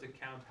to You're do. supposed to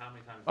count how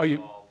many times Oh, the you-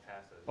 ball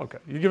passes. Okay,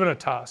 you're given a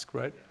task,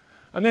 right?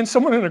 And then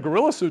someone in a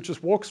gorilla suit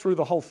just walks through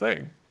the whole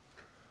thing.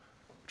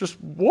 Just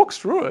walks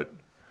through it.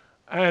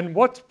 And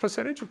what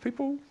percentage of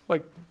people,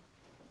 like,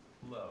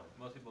 Low.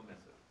 Most people miss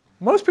it.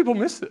 most people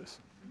miss this.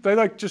 They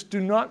like just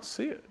do not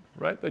see it,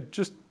 right? They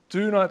just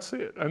do not see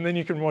it. And then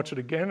you can watch it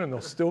again and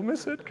they'll still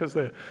miss it because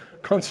they're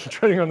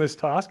concentrating on this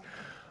task.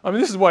 I mean,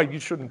 this is why you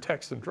shouldn't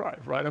text and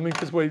drive, right? I mean,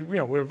 because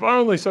we've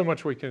only so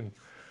much we can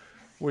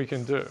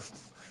do.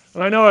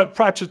 And I know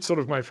Pratchett's sort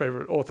of my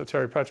favorite author,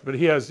 Terry Pratchett, but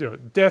he has,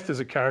 Death is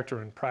a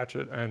character in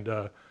Pratchett,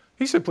 and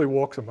he simply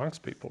walks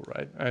amongst people,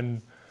 right?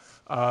 And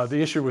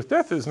the issue with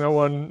Death is no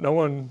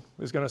one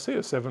is going to see a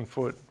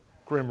 7-foot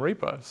Grim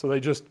Reaper, so they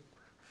just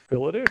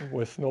fill it in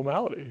with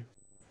normality,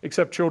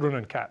 except children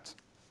and cats.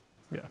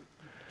 Yeah,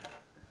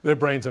 their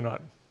brains are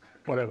not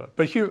whatever.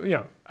 But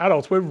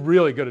adults, we're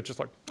really good at just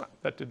like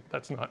that's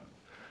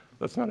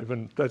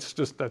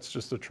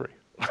just a tree.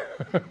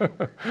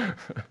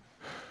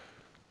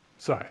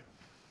 Sorry.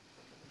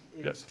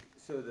 Yes.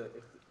 So the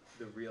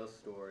real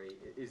story,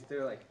 is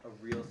there like a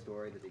real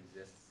story that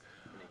exists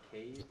in a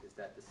cave? Is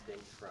that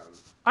distinct from?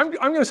 I'm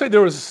going to say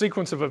there was a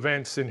sequence of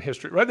events in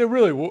history, right? There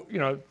really,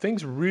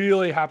 things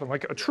really happened.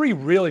 Like a tree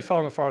really fell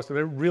in the forest and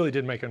it really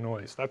did make a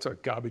noise. That's a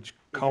garbage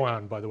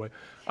koan, by the way.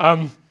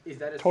 Is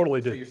that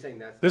Totally so did. You're saying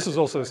that's This is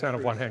also a the sound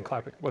of true one hand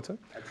story. clapping. What's that?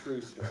 A true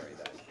story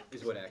then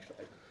is what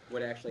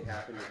actually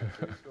happened is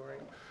a true story.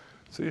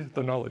 See,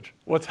 the knowledge.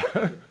 What's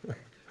that?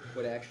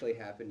 What actually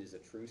happened is a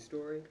true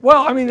story.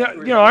 Well, I mean,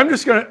 Is that I'm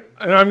just going to,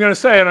 and I'm going to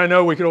say, and I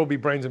know we could all be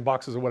brains in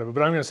boxes or whatever,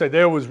 but I'm going to say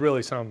there was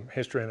really some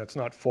history, and it's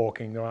not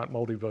forking. There aren't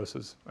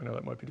multiverses. I know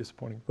that might be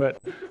disappointing, but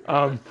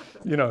But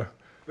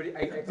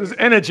there's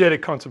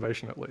energetic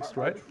conservation at least,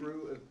 right?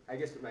 I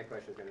guess my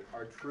question is going to be: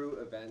 are true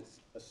events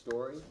a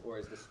story, or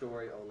is the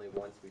story only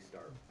once we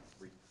start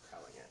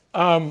retelling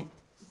it?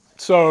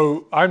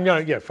 So I'm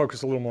going to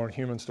focus a little more on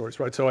human stories,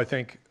 right? So I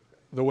think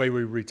the way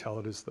we retell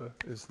it is the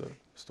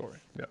story.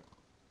 Yeah.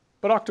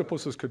 But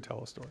octopuses could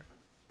tell a story.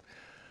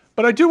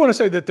 But I do want to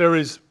say that there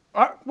is,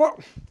 So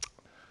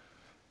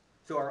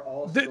are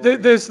all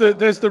there's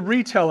the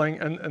retelling,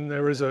 and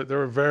there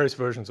are various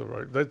versions of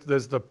it.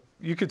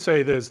 You could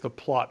say there's the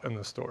plot and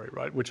the story,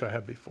 right, which I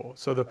had before.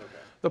 So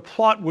the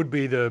plot would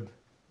be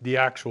the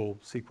actual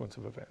sequence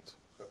of events.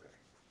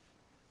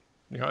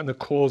 Okay. And the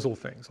causal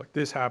things, like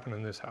this happened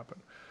and this happened,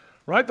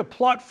 right? The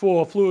plot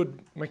for fluid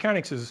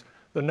mechanics is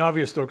the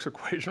Navier-Stokes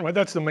equation, right?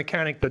 That's the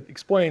mechanic that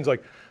explains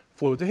like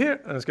fluid to here,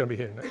 and it's going to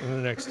be here in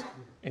the next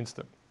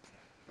instant.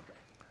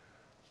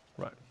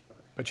 Right.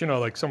 But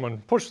like someone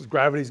pushes,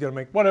 gravity's going to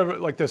make whatever,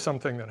 like there's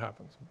something that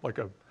happens. Like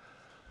a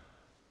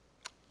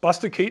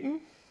Buster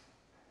Keaton,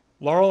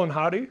 Laurel and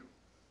Hardy.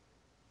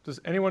 Does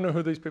anyone know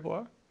who these people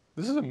are?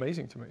 This is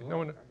amazing to me. No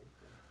one.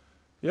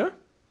 Yeah?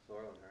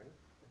 Laurel and Hardy?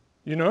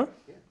 You know?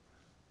 Yeah.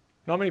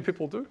 Not many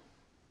people do?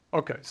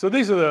 Okay, so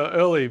these are the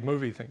early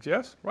movie things,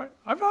 yes? Right?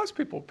 I've asked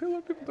people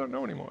don't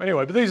know anymore.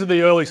 Anyway, but these are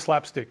the early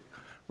slapstick,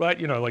 right?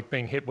 Like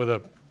being hit with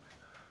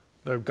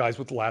the guys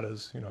with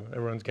ladders,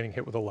 everyone's getting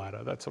hit with a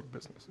ladder, that sort of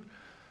business.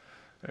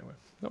 Anyway,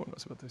 no one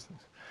knows about these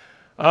things.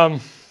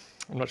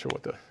 I'm not sure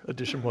what the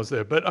addition was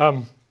there, but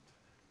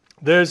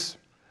there's,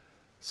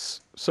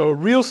 so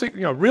real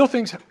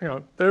things,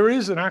 there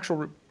is an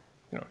actual,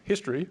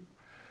 history,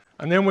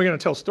 and then we're going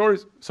to tell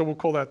stories, so we'll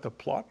call that the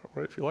plot,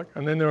 right, if you like,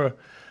 and then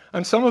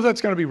and some of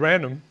that's going to be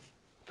random.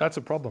 That's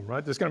a problem,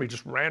 right? There's going to be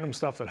just random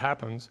stuff that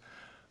happens.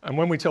 And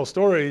when we tell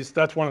stories,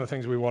 that's one of the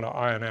things we want to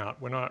iron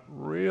out. We're not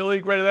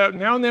really great at that.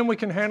 Now and then we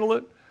can handle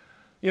it.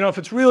 If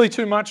it's really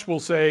too much, we'll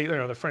say,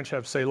 the French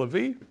have c'est la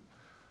vie.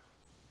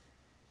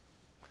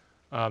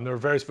 There are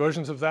various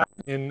versions of that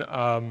in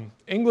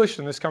English,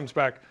 and this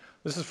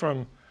is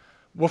from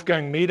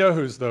Wolfgang Mieder,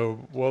 who's the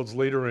world's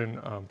leader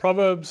in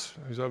Proverbs,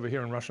 who's over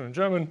here in Russian and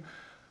German.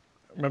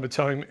 I remember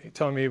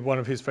telling me one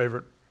of his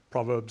favorite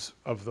Proverbs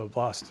of the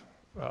last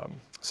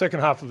second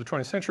half of the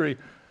 20th century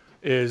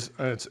is,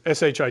 and it's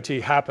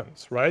shit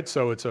happens, right?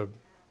 So I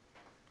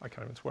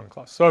can't even swear in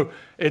class. So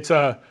it's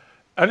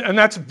and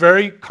that's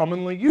very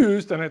commonly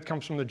used, and it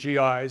comes from the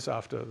GIs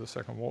after the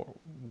Second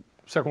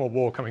World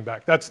War coming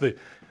back. That's the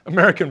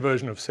American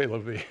version of c'est la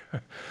vie.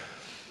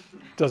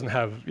 Doesn't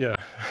have, yeah.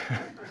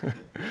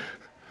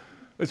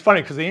 It's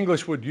funny because the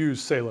English would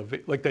use c'est la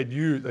vie, like they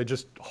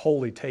just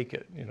wholly take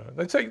it,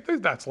 They'd say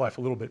that's life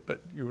a little bit,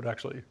 but you would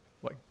actually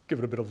like give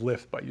it a bit of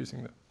lift by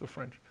using the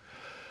French.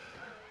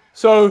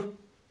 So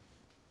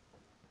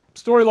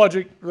story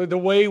logic, the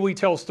way we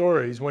tell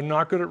stories, we're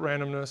not good at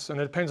randomness, and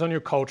it depends on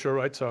your culture,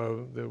 right?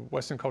 So the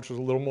Western culture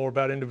is a little more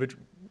about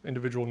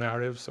individual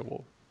narratives, so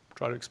we'll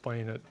try to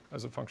explain it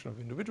as a function of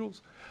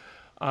individuals.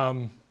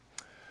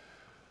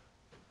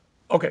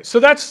 Okay, so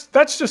that's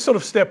just sort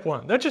of step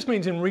one. That just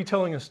means in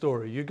retelling a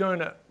story, you're going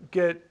to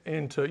get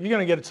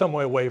it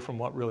somewhere away from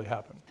what really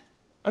happened.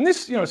 And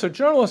this, so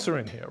journalists are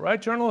in here, right?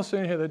 Journalists are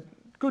in here. That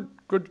good.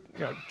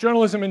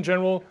 Journalism in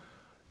general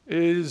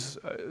is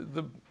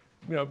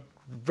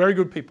very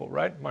good people,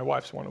 right? My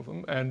wife's one of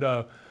them, and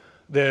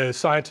they're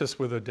scientists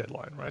with a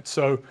deadline, right?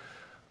 So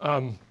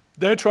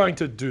they're trying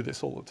to do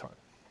this all the time.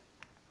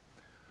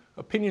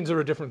 Opinions are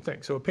a different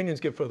thing, so opinions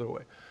get further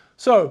away.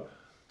 So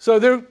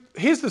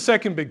here's the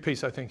second big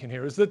piece I think in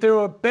here, is that there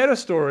are better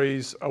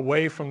stories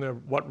away from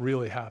what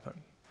really happened.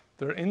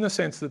 They're in the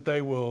sense that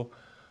they will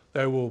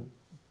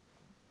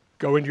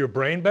go into your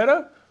brain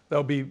better.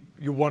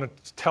 You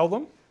want to tell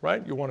them,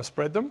 right? You want to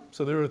spread them.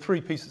 So there are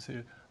three pieces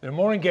here. They're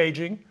more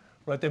engaging,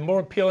 right? They're more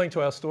appealing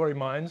to our story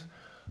minds,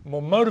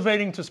 more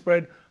motivating to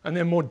spread, and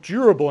they're more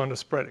durable under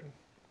spreading,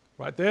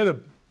 right? They're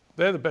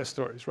the best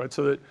stories, right?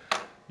 So that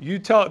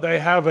they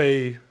have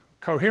a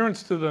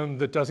coherence to them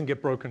that doesn't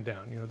get broken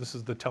down. This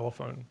is the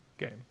telephone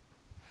game.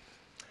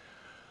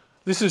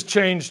 This has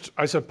changed,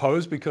 I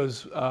suppose,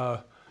 because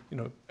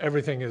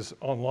everything is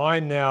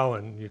online now,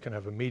 and you can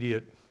have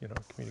immediate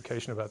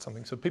communication about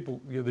something. So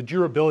people, the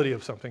durability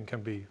of something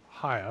can be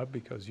higher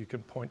because you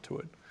can point to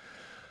it.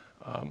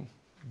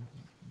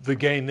 The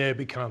game there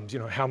becomes,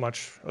 how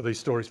much are these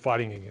stories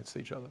fighting against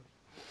each other?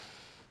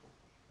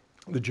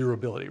 The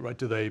durability, right?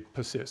 Do they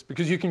persist?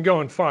 Because you can go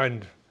and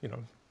find,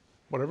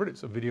 whatever it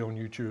is, a video on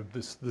YouTube,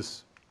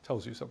 this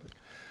tells you something.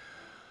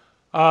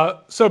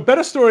 So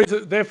better stories,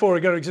 therefore, are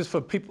going to exist for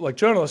people like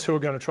journalists who are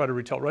going to try to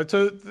retell, right?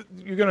 So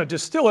you're going to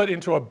distill it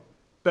into a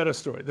better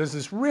story. There's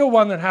this real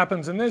one that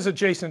happens, and there's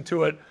adjacent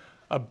to it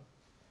a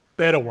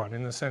better one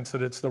in the sense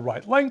that it's the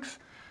right length.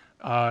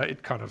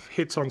 It kind of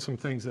hits on some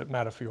things that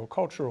matter for your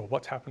culture or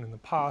what's happened in the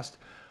past.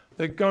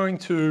 They're going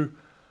to,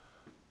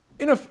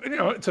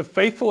 it's a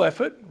faithful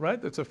effort,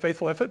 right? It's a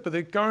faithful effort, but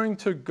they're going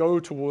to go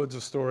towards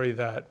a story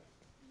that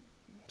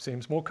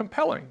seems more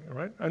compelling,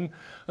 right? And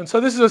so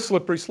this is a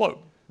slippery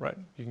slope, right?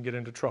 You can get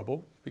into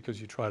trouble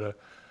because you try to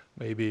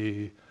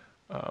maybe,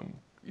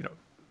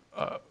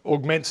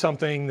 augment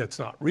something that's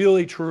not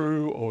really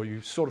true, or you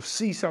sort of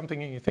see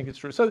something and you think it's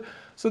true. So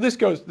this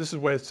is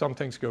where some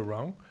things go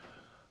wrong.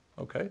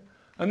 Okay,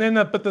 and then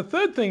but the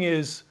third thing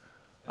is,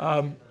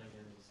 oh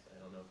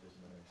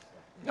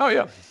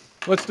yeah,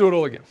 let's do it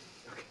all again.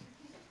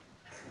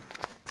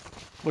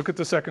 Look at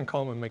the second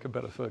column and make a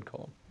better third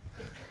column.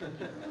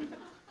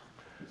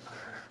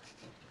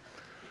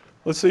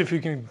 Let's see if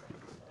you can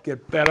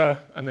get better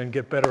and then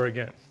get better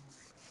again.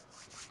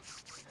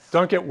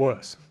 Don't get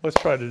worse. Let's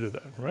try to do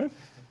that, right?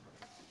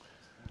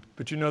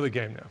 But you know the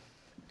game now.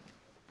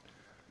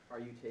 Are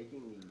you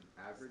taking the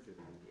average or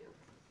the median?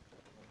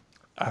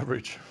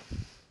 Average.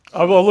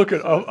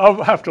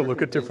 I'll have to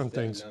look at different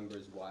things.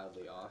 Numbers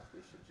wildly off. We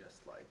should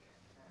just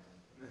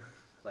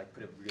like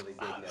put a really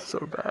big negative.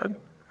 So bad.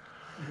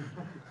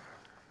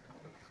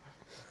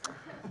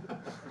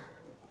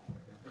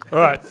 All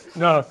right.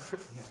 No.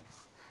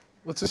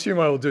 Let's assume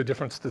I will do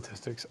different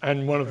statistics,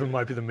 and one of them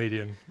might be the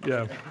median.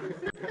 Yeah.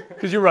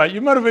 Because you're right.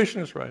 Your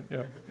motivation is right.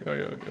 Yeah.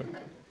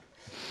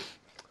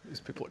 These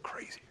people are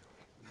crazy.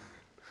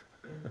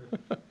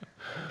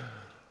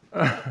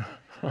 That's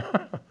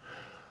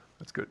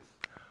good.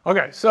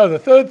 Okay, so the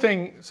third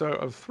thing,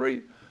 of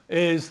three,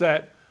 is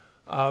that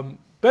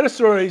better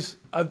stories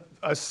are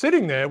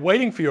sitting there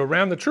waiting for you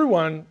around the true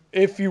one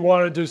if you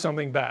want to do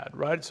something bad,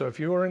 right? So if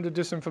you are into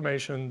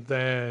disinformation,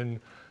 then,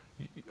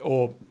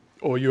 or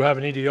you have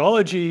an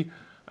ideology,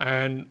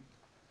 and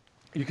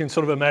you can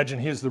sort of imagine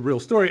here's the real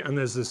story, and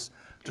there's this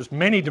just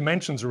many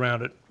dimensions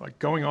around it, like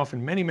going off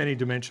in many, many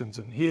dimensions,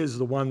 and here's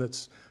the one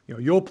that's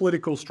your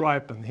political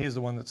stripe, and here's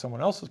the one that's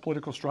someone else's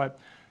political stripe.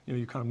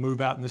 You kind of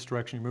move out in this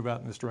direction, you move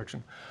out in this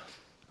direction.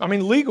 I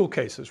mean, legal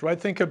cases, right?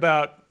 Think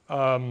about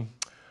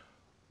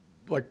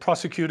like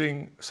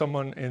prosecuting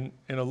someone in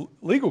a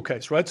legal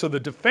case, right? So the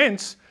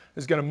defense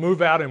is going to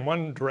move out in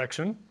one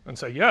direction and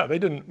say, yeah, they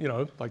didn't,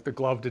 like the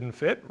glove didn't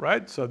fit,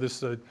 right? So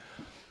this, it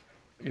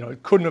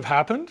couldn't have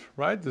happened,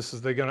 right?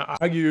 They're going to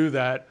argue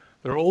that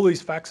there are all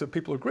these facts that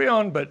people agree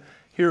on, but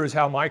here is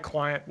how my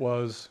client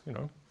was,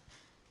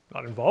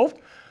 not involved.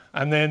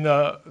 And then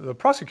the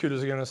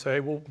prosecutors are going to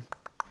say, well,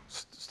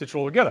 stitch it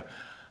all together.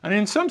 And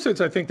in some sense,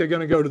 I think they're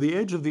going to go to the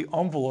edge of the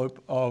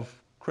envelope of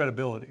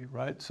credibility,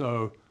 right?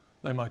 So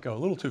they might go a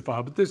little too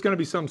far, but there's going to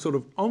be some sort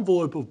of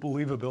envelope of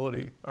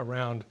believability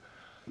around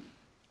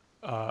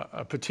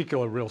a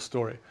particular real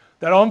story.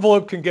 That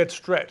envelope can get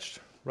stretched,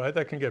 right?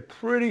 That can get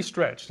pretty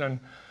stretched. And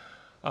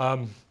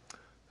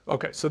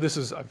okay, so this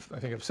is, I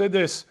think I've said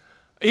this.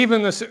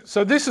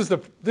 So this is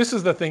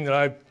the thing that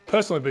I've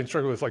personally been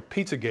struggling with, like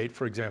Pizzagate,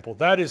 for example.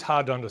 That is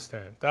hard to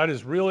understand. That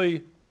is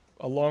really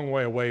a long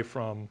way away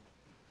from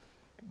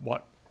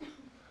what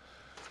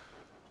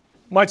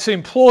might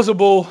seem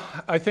plausible.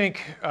 I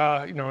think,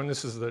 and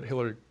this is that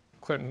Hillary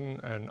Clinton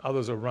and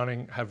others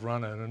have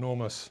run an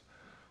enormous,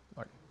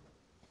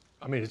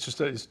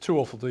 it's too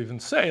awful to even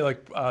say,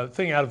 like a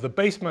thing out of the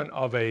basement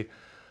of a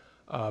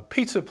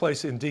pizza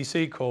place in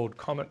DC called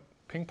Comet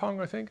Ping Pong,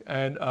 I think,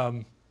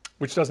 and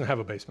which doesn't have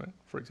a basement,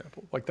 for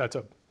example. Like that's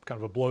a kind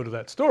of a blow to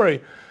that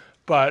story,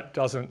 but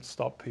doesn't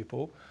stop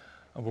people,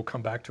 and we'll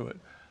come back to it.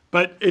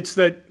 But it's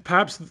that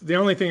perhaps the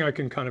only thing I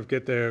can kind of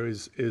get there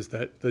is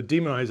that the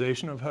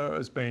demonization of her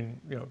has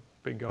been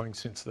going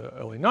since the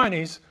early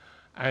 90s,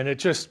 and it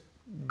just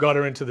got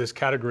her into this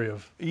category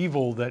of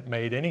evil that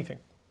made anything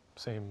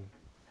seem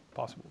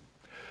possible.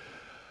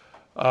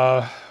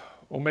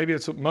 Or maybe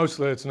it's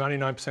mostly it's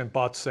 99%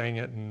 bots saying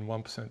it and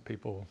 1%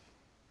 people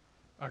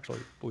actually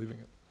believing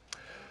it.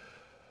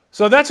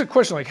 So that's a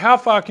question, like how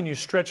far can you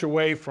stretch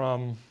away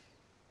from,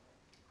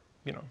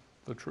 you know,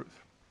 the truth?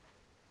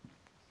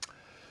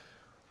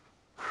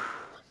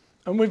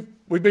 And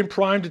we've been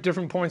primed at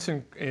different points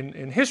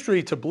in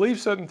history to believe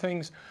certain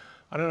things.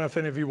 I don't know if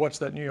any of you watched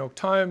that New York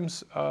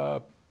Times,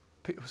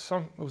 it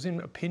was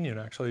in Opinion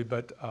actually,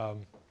 but,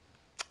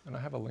 and I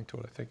have a link to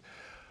it, I think,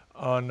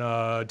 on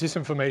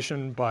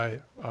disinformation by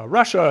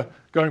Russia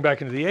going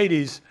back into the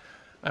 80s.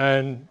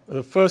 And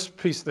the first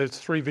piece, there's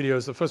 3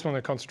 videos. The first one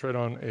they concentrate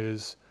on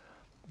is,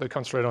 they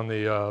concentrate on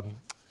the,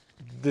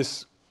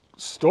 this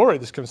story,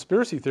 this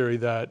conspiracy theory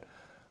that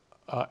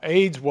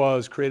AIDS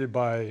was created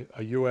by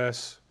a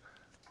US,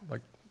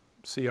 like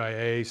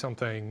CIA,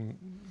 something,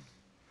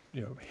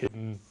 you know,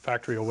 hidden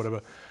factory or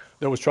whatever,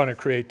 that was trying to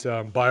create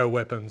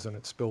bioweapons and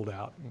it spilled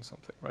out and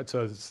something, right?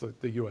 So it's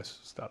the US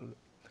started it.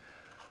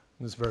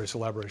 And there's various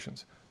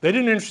elaborations. They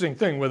did an interesting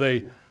thing where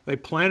they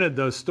planted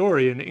the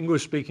story in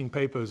English-speaking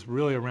papers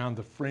really around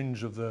the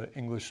fringe of the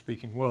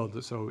English-speaking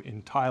world. So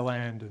in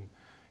Thailand and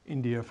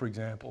India, for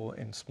example,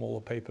 in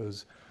smaller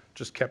papers,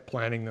 just kept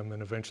planting them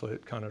and eventually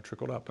it kind of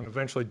trickled up. And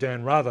eventually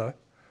Dan Rather,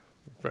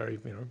 very,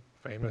 you know,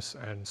 famous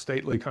and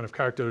stately kind of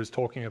character, is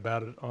talking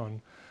about it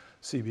on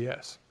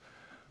CBS.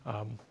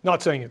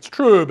 Not saying it's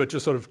true, but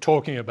just sort of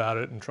talking about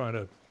it and trying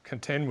to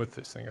contend with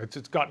this thing.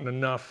 It's gotten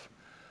enough,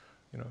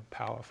 you know,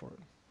 power for it.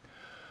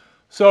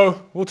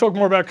 So we'll talk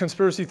more about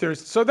conspiracy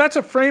theories. So that's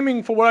a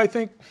framing for what I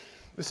think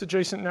this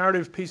adjacent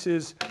narrative piece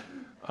is.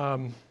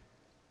 And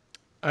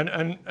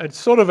it's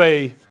sort of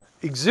a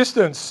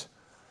existence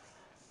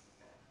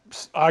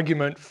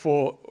argument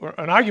for, or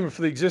an argument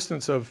for the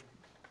existence of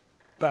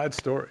bad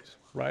stories,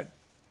 right?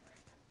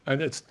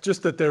 And it's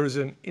just that there is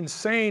an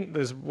insane,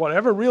 there's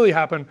whatever really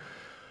happened,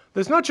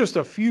 there's not just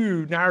a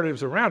few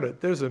narratives around it,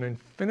 there's an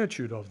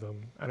infinitude of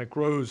them, and it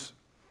grows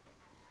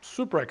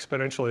super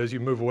exponentially as you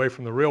move away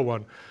from the real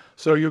one.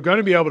 So you're going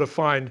to be able to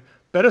find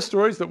better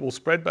stories that will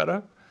spread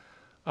better,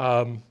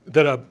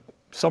 that are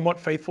somewhat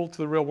faithful to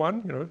the real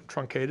one, you know,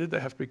 truncated, they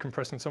have to be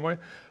compressed in some way.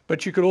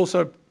 But you could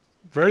also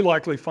very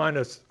likely find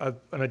an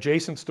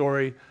adjacent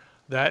story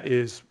that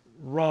is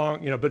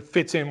wrong, you know, but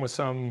fits in with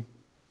some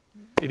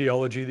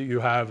ideology that you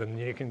have, and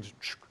you can,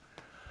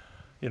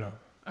 you know,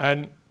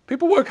 and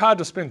people work hard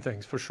to spin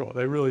things for sure,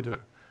 they really do.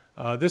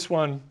 This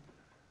one,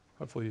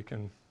 hopefully you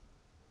can.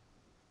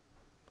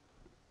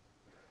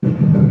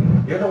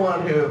 You're the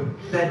one who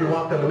said you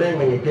walked on the moon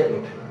when you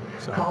didn't.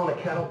 Calling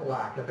the kettle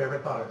black if they ever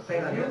thought of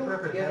saying that. You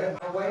misrepresented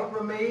away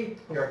from me.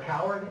 You're a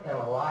coward and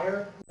a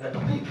liar and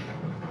a thief.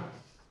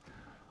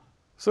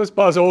 So it's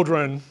Buzz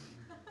Aldrin,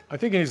 I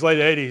think in his late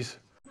 80s,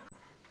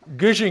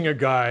 gushing a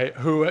guy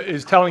who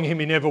is telling him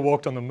he never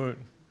walked on the moon.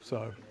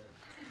 So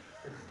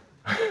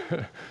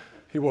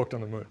he walked on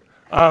the moon.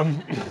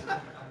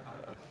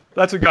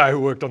 That's a guy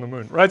who worked on the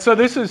moon, right? So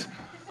this is,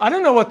 I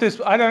don't know what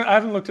this, I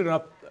haven't looked it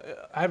up,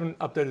 I haven't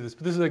updated this,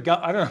 but this is a guy,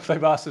 I don't know if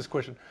they've asked this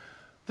question.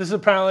 This is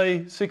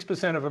apparently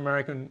 6% of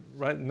American,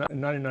 right, in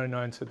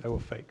 1999 said they were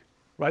fake,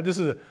 right? This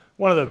is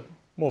one of the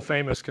more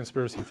famous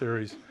conspiracy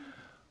theories.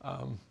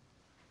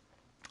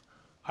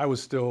 I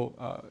was still,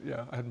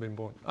 yeah, I hadn't been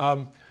born.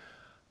 Right,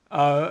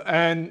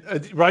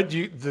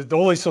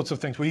 all these sorts of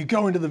things where you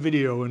go into the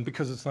video and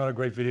because it's not a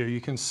great video,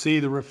 you can see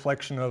the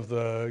reflection of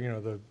the, you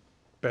know, the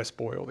best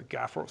boy or the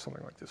gaffer or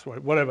something like this,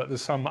 right? Whatever,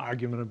 there's some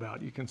argument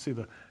about, you can see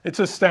it's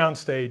a sound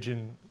stage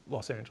in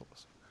Los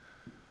Angeles.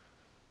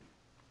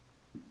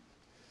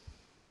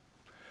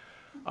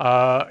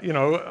 You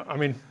know, I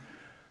mean,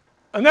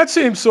 and that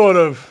seems sort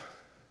of,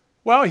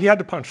 well, he had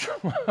to punch.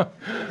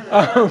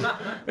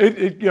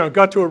 You know,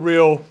 got to a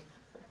real,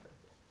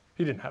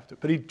 he didn't have to,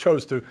 but he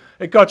chose to.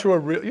 It got to a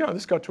real, you know,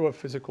 this got to a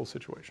physical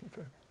situation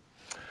for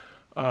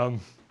him.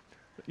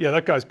 Yeah,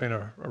 that guy's been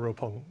a real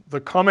problem. The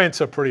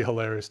comments are pretty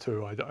hilarious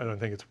too. I don't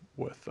think it's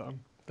worth,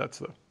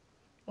 that's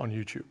on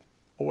YouTube.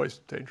 Always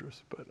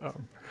dangerous, but,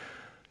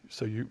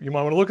 so you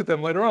might want to look at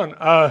them later on.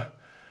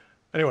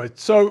 Anyway,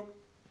 so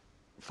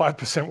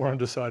 5% were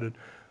undecided.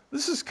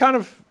 This is kind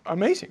of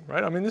amazing,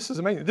 right? I mean, this is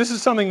amazing. This is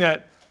something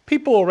that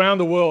people around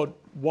the world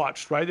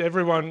watched, right?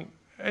 Anyone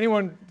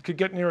could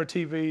get near a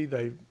TV,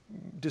 they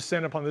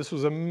descend upon this.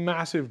 Was a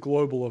massive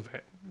global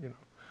event, you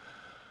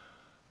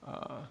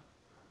know.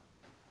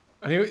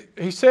 And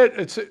he said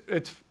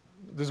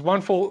there's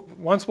one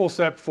small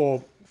step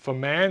for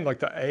man, like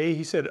the A.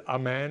 He said a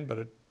man, but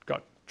it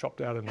got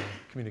chopped out in the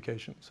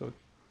communication. So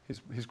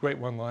his great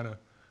one-liner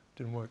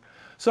didn't work.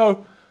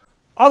 So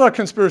other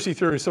conspiracy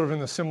theories sort of in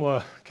the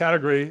similar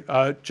category.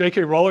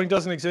 J.K. Rowling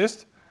doesn't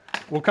exist.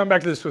 We'll come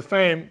back to this with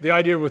fame. The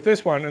idea with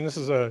this one, and this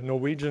is a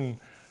Norwegian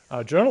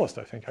journalist,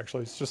 I think,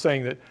 actually, it's just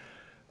saying that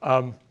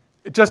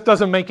it just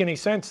doesn't make any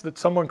sense that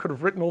someone could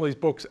have written all these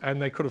books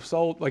and they could have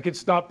sold, like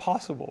it's not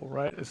possible,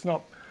 right? It's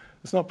not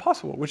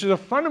possible, which is a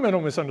fundamental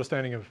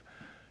misunderstanding of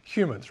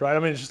humans, right? I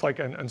mean, it's just like,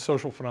 and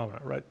social phenomena,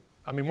 right?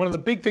 I mean, one of the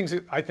big things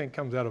that I think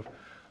comes out of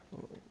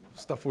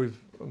stuff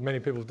many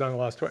people have done in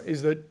the last 20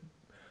 is that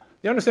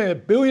the understanding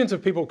that billions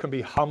of people can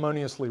be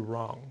harmoniously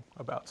wrong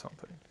about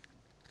something,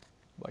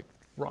 like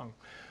wrong,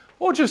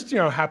 or just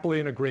happily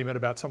in agreement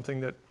about something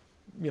that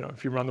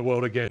if you run the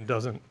world again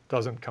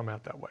doesn't come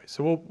out that way.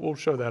 So we'll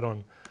show that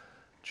on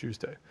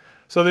Tuesday.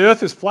 So the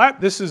Earth is flat.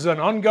 This is an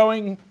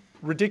ongoing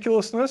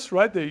ridiculousness,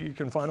 right? That you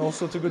can find all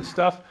sorts of good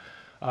stuff.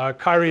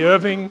 Kyrie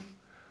Irving,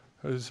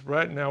 who's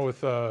right now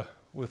with the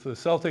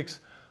Celtics,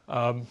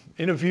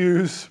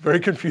 interviews, very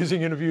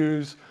confusing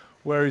interviews,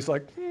 where he's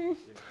like,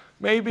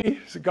 maybe.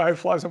 He's a guy who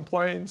flies on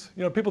planes.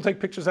 People take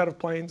pictures out of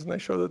planes and they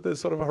show that there's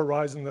sort of a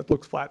horizon that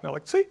looks flat. And they're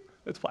like, see,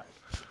 it's flat.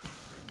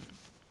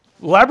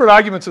 Elaborate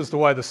arguments as to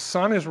why the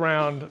sun is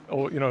round,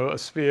 or a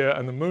sphere,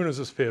 and the moon is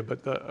a sphere,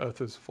 but the Earth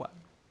is flat.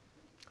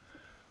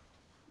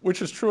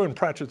 Which is true in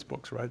Pratchett's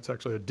books, right? It's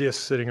actually a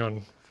disc sitting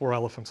on 4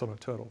 elephants on a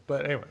turtle.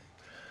 But anyway,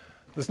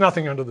 there's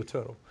nothing under the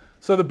turtle.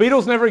 So the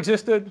Beatles never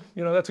existed.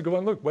 That's a good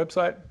one. Look,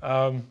 website.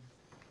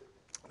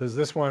 There's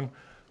this one.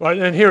 Right,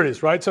 and here it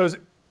is, right? So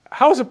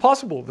how is it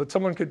possible that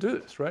someone could do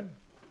this, right?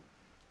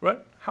 Right?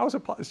 How is it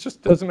possible? It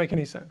just doesn't make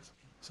any sense.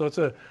 So it's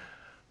an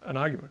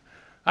argument.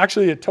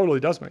 Actually, it totally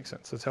does make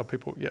sense. That's how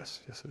people,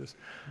 yes, it is.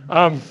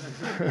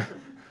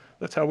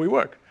 That's how we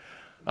work.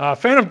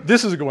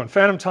 This is a good one,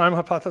 phantom time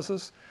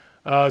hypothesis.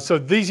 So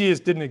these years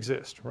didn't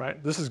exist,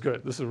 right? This is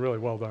good. This is really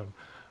well done.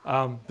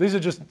 They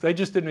just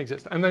didn't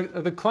exist. And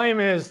the claim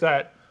is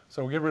that,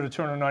 so we'll get rid of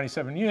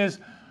 297 years.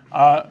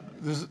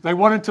 They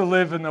wanted to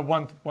live in the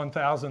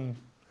 1000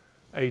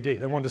 AD.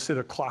 They wanted to see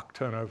the clock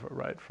turn over,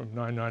 right, from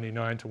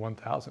 999 to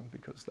 1000,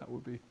 because that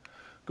would be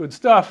good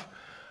stuff.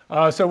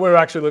 So we're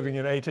actually living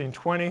in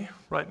 1820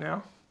 right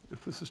now,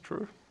 if this is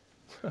true.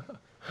 This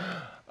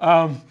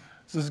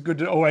is good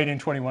to,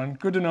 1821,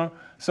 good to know.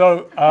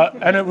 So,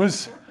 and it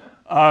was,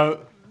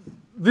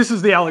 this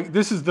is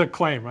the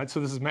claim, right?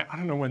 So this is, I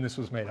don't know when this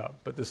was made up,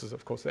 but this is,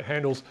 of course, the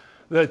handles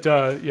that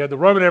you had the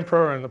Roman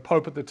emperor and the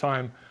Pope at the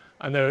time,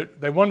 and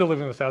they wanted to live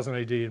in 1000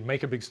 AD and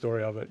make a big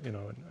story of it, and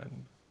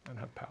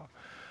have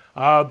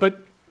power.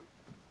 But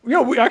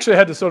we actually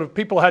had to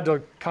people had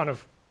to kind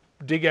of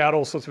dig out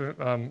all sorts of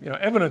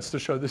evidence to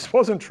show this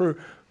wasn't true,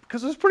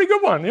 because it was a pretty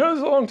good one. It was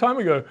a long time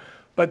ago.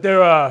 But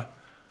there are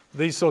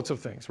these sorts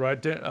of things,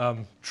 right?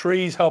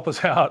 Trees help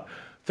us out,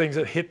 things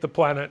that hit the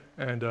planet,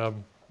 and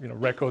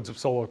records of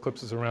solar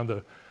eclipses around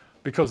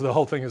because the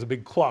whole thing is a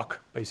big clock.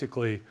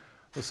 Basically,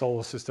 the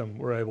solar system,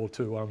 we're able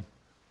to.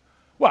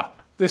 Well,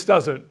 this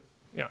doesn't.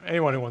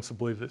 Anyone who wants to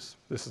believe this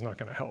is not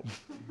going to help.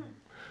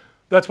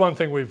 That's one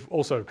thing we've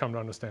also come to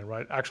understand,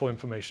 right? Actual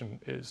information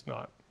is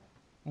not.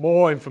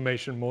 More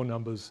information, more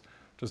numbers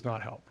does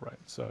not help, right?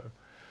 So,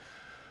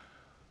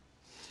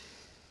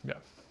 yeah.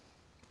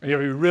 And you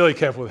have to be really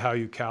careful with how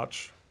you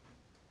couch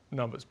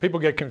numbers. People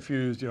get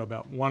confused,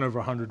 about 1 over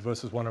 100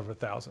 versus 1 over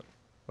 1,000.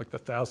 Like the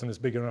 1,000 is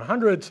bigger than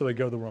 100, so they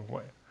go the wrong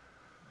way.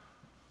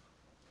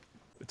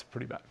 It's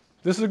pretty bad.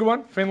 This is a good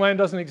one. Finland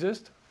doesn't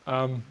exist.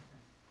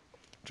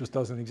 Just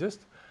doesn't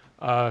exist.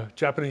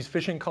 Japanese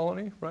fishing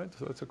colony, right?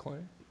 So that's a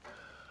claim.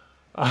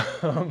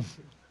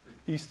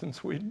 Eastern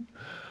Sweden.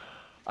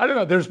 I don't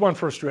know. There's one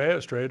for Australia.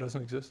 Australia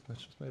doesn't exist.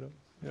 That's just made up.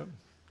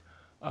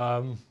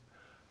 Yep.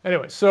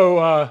 Anyway, so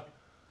all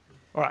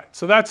right.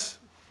 So that's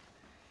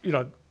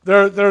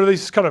there are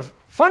these kind of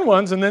fun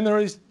ones, and then there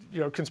are these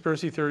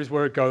conspiracy theories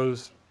where it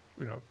goes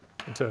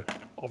into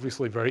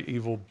obviously very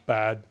evil,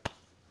 bad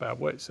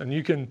ways, and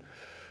you can.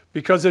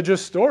 Because they're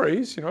just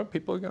stories,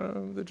 people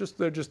are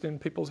they're just in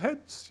people's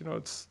heads.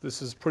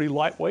 This is pretty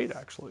lightweight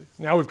actually.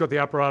 Now we've got the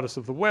apparatus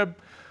of the web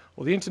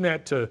or the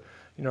internet to,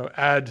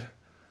 add,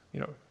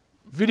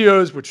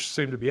 videos which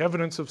seem to be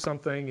evidence of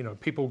something.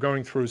 People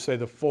going through, say,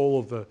 the fall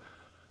of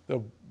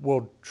the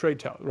World Trade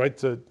Tower, right?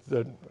 The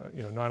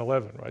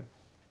 9/11, right?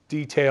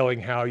 Detailing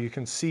how you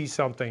can see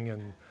something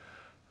and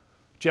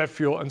jet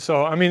fuel, and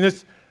so I mean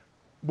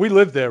we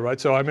lived there, right?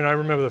 So I mean I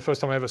remember the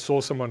first time I ever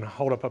saw someone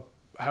hold up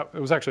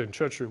it was actually in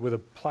Church Street with a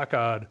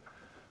placard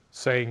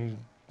saying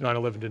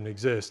 9/11 didn't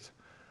exist.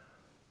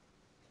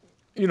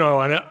 And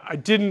I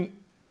didn't,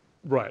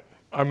 right.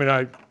 I mean,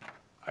 I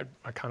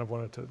kind of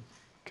wanted to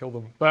kill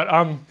them. But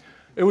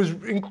it was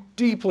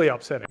deeply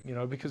upsetting,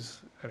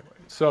 because, anyway.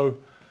 So,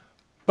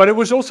 but it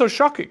was also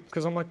shocking,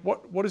 because I'm like,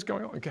 what is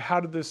going on? Like, how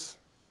did this,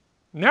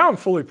 now I'm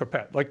fully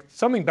prepared. Like,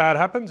 something bad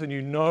happens, and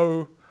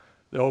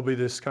there will be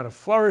this kind of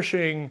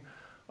flourishing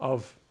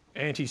of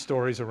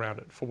anti-stories around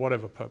it for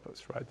whatever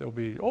purpose, right? There'll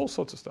be all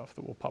sorts of stuff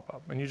that will pop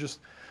up, and you just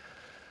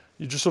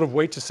sort of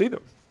wait to see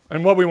them.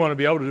 And what we want to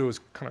be able to do is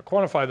kind of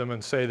quantify them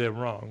and say they're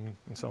wrong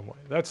in some way.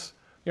 That's,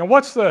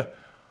 what's the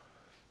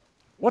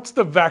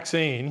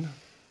vaccine?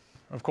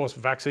 Of course,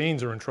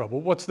 vaccines are in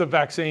trouble. What's the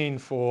vaccine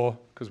for,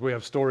 because we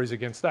have stories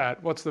against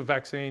that, what's the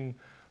vaccine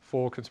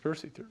for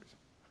conspiracy theories?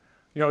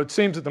 It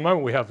seems at the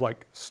moment we have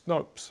like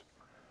Snopes,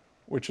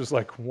 which is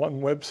like one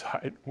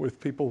website with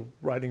people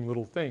writing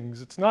little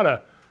things. It's not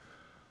a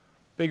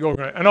big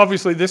organization. And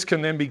obviously this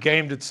can then be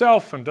gamed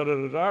itself and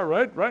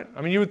right?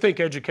 I mean, you would think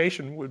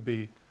education would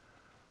be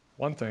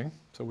one thing,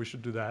 so we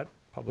should do that.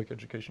 public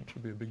education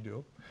should be a big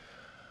deal.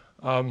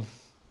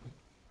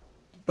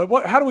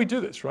 But how do we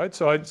do this, right?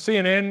 So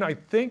CNN, I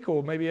think,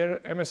 or maybe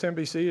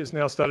MSNBC has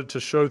now started to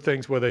show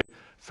things where they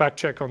fact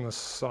check on the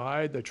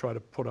side. They try to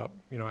put up,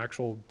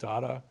 actual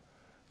data.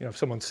 If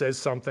someone says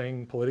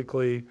something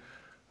politically,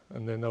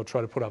 and then they'll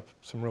try to put up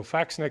some real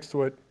facts next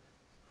to it,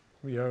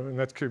 and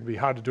that could be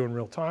hard to do in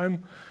real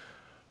time.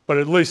 But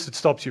at least it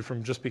stops you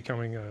from just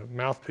becoming a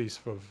mouthpiece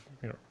of,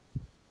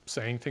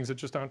 saying things that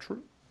just aren't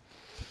true.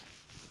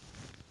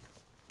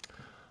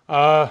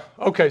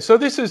 Okay, so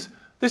this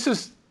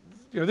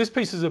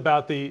piece is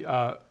about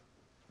the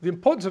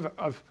importance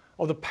of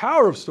the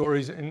power of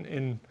stories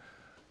in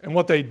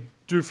what they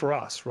do for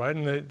us, right?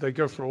 And they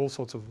go through all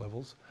sorts of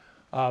levels.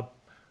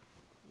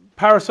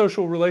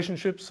 Parasocial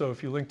relationships. So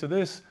if you link to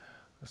this,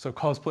 so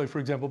cosplay, for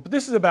example. But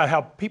this is about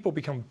how people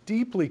become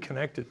deeply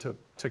connected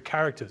to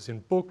characters in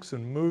books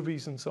and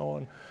movies and so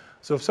on.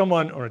 So if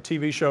someone, or a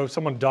TV show, if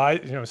someone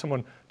dies,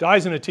 someone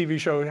dies in a TV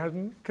show, it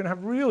can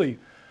have really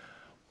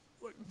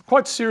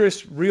quite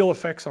serious, real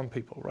effects on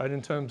people, right?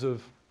 In terms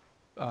of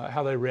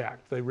how they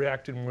react. They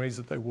react in ways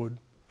that they would,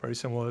 very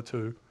similar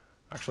to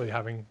actually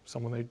having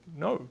someone they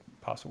know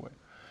pass away.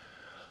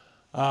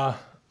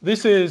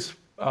 This is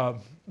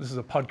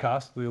a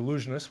podcast, The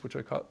Illusionist, which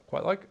I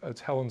quite like.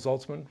 It's Helen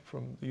Zaltzman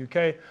from the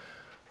UK.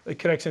 It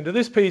connects into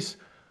this piece,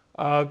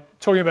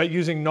 talking about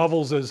using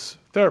novels as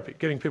therapy,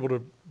 getting people to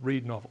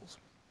read novels.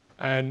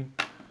 And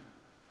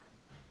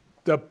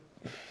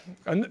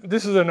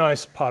this is a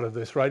nice part of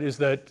this, right, is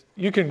that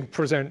you can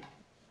present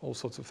all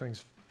sorts of things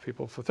to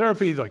people for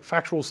therapy, like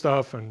factual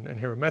stuff and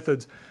here are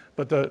methods,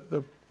 but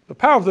the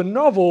power of the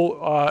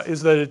novel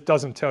is that it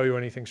doesn't tell you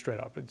anything straight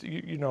up.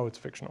 You know it's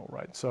fictional,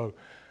 right? So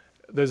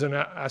there's an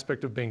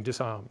aspect of being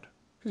disarmed,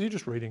 because you're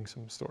just reading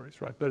some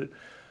stories, right? But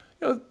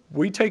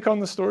we take on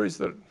the stories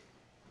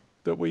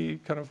that we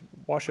kind of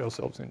wash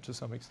ourselves in to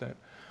some extent.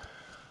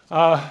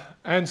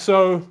 And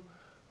so,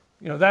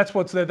 that's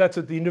what's there. That's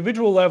at the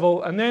individual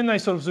level. And then they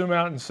sort of zoom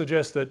out and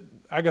suggest that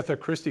Agatha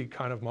Christie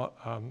kind of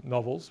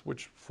novels,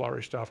 which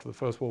flourished after the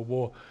First World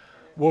War,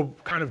 were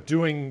kind of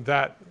doing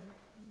that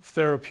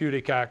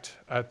therapeutic act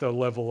at the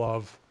level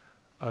of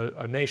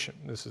a nation.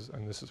 This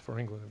is for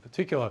England in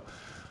particular.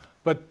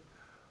 But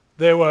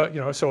there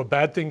were, so a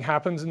bad thing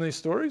happens in these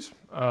stories,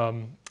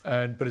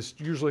 but it's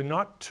usually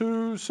not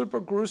too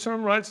super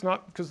gruesome, right? It's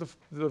not, because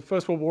the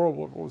First World War,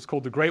 what was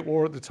called the Great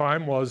War at the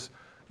time, was,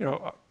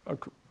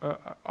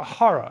 a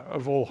horror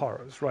of all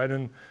horrors, right?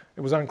 And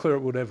it was unclear it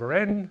would ever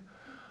end.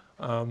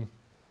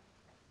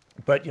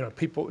 But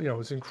people, it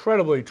was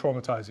incredibly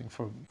traumatizing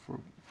for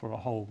a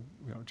whole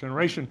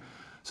generation.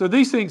 So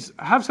these things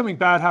have something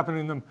bad happen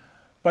in them,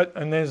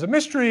 and there's a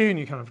mystery, and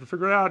you kind of have to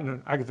figure it out.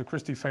 And Agatha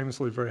Christie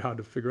famously very hard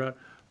to figure out.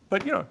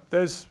 But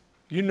there's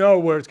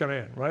where it's going to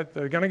end, right?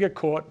 They're going to get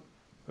caught.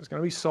 It's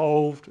going to be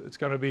solved. It's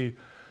going to be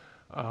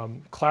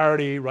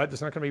clarity, right?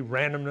 There's not going to be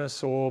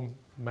randomness or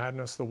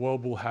madness. The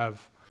world will have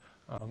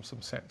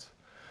some sense.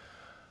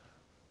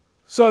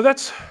 So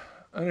that's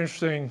an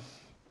interesting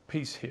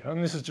piece here,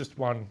 and this is just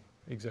one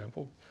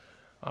example.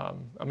 I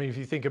mean, if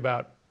you think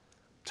about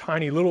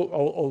tiny little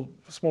or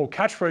small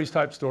catchphrase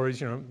type stories,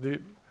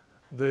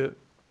 the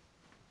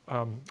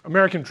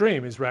American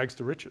dream is rags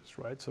to riches,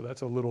 right? So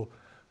that's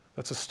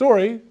a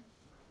story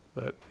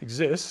that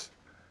exists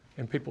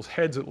in people's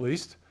heads, at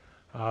least.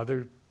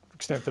 The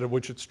extent to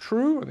which it's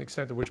true and the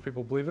extent to which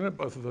people believe in it,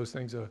 both of those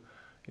things are,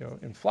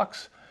 in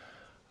flux.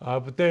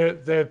 But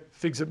they're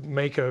things that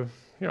make a,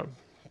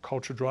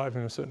 culture drive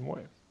in a certain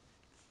way.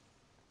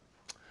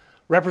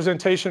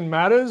 Representation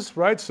matters,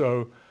 right?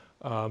 So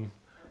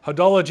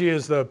hodology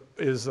is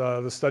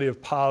the study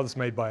of paths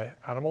made by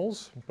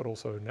animals, but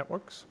also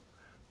networks,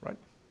 right?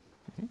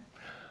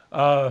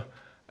 Mm-hmm.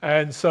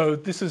 And so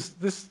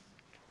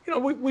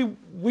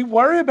we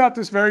worry about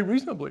this very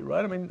reasonably,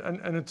 right? I mean,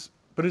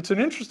 but it's an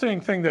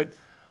interesting thing that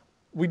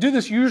we do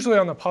this usually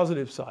on the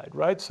positive side,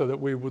 right? So that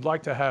we would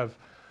like to have,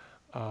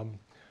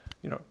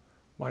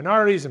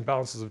 minorities and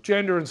balances of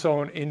gender and so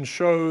on in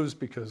shows,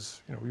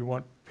 because we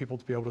want people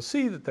to be able to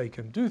see that they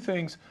can do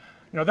things.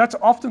 That's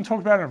often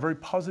talked about in a very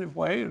positive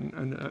way,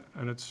 and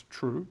it's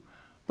true.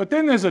 But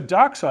then there's a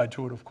dark side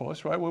to it, of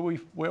course, right?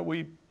 Where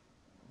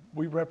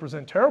we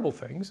represent terrible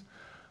things,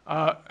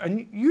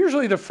 and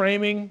usually the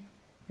framing,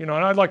 and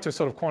I'd like to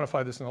sort of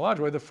quantify this in a large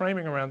way. The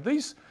framing around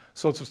these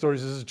sorts of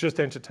stories is just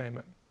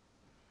entertainment,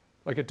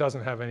 like it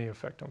doesn't have any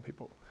effect on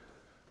people,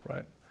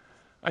 right?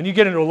 And you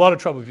get into a lot of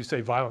trouble if you say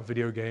violent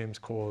video games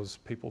cause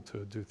people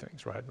to do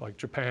things, right? Like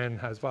Japan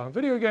has violent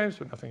video games,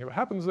 but nothing ever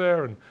happens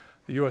there, and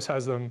the US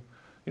has them.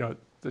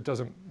 That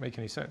doesn't make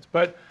any sense.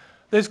 But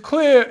there's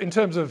clear, in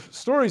terms of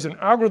stories and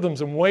algorithms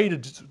and way to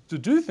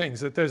do things,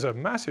 that there's a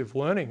massive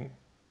learning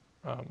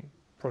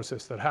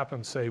process that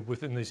happens, say,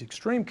 within these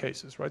extreme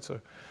cases, right?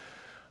 So,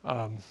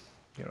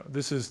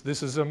 this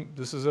is a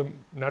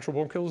Natural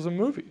Born Killers, a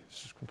movie.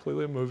 It's just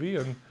completely a movie,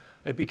 and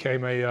it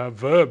became a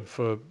verb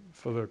for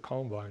the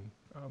Columbine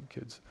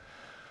kids.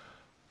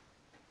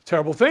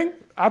 Terrible thing,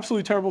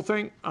 absolutely terrible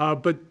thing.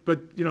 But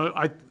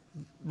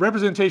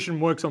representation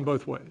works on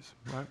both ways,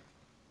 right?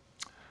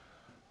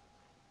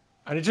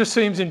 And it just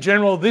seems in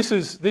general, this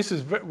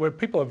is where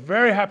people are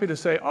very happy to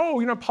say, oh,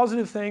 you know,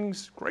 positive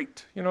things,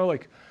 great, you know,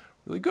 like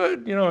really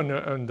good, you know,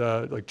 and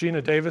like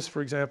Gina Davis,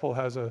 for example,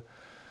 has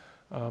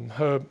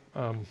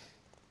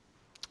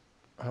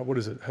what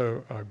is it?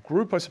 Her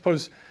group, I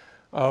suppose,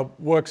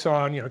 works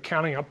on, you know,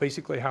 counting up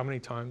basically how many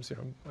times, you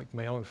know, like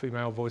male and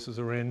female voices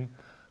are in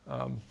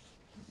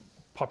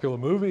popular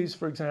movies,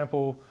 for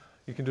example.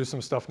 You can do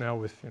some stuff now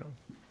with, you know,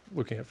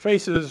 looking at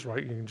faces,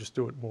 right? You can just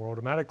do it more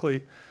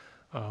automatically.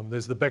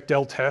 There's the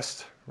Bechdel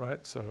test,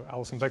 right? So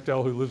Alison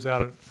Bechdel, who lives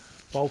out at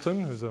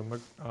Bolton, who's a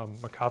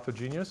MacArthur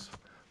genius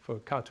for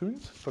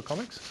cartoons, for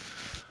comics. I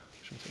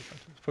shouldn't say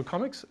cartoons, for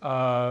comics.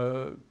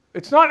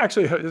 It's not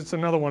actually her, it's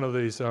another one of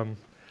these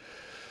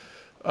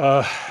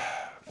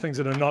things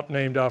that are not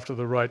named after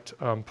the right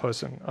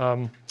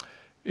person.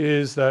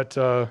 Is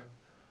that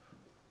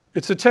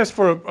it's a test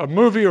for a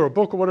movie or a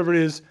book or whatever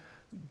it is.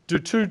 Do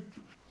two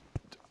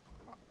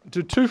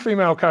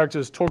female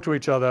characters talk to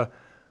each other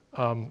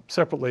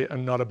separately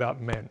and not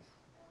about men?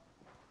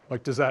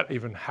 Like, does that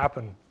even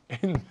happen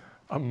in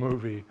a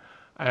movie?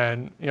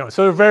 And, you know,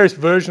 so there are various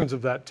versions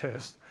of that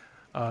test.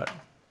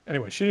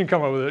 Anyway, she didn't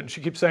come up with it, and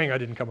she keeps saying I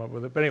didn't come up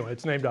with it, but anyway,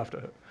 it's named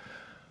after her.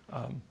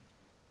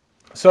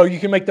 So you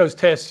can make those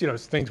tests, you know,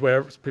 things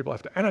where people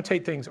have to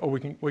annotate things, or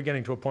we're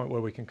getting to a point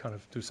where we can kind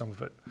of do some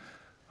of it,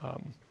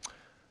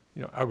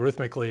 you know,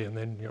 algorithmically, and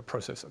then, you know,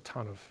 process a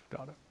ton of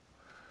data.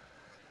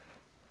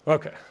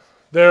 Okay.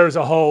 There's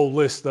a whole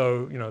list,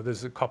 though, you know,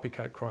 there's the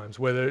copycat crimes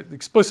where they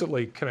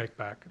explicitly connect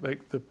back.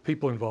 The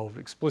people involved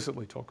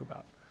explicitly talk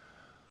about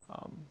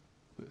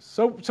this.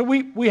 So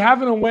we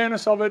have an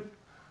awareness of it,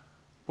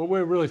 but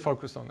we're really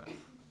focused on that.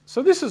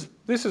 So this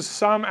is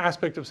some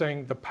aspect of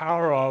saying the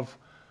power of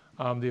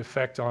the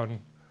effect on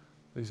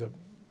these,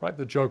 right?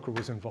 The Joker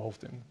was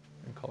involved in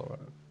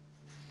Colorado.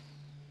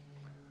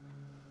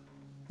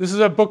 This is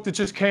a book that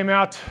just came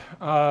out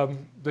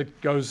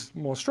that goes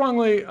more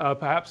strongly,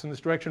 perhaps, in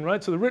this direction,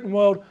 right? So the written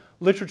world,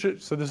 literature,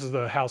 so this is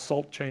the How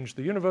Salt Changed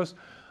the Universe.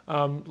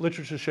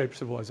 Literature shaped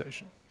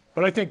civilization.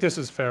 But I think this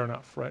is fair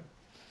enough, right?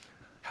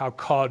 How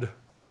COD,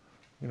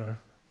 you know,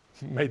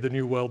 made the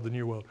new world the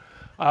new world.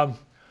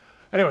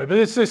 Anyway, but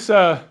it's this,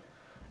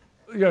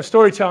 you know,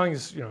 storytelling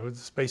is, you know,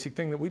 this basic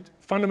thing that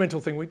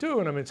fundamental thing we do,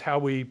 and I mean, it's how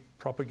we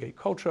propagate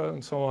culture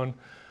and so on.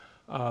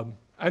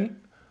 And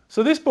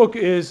so this book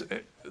is,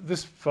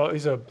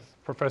 he's a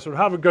professor at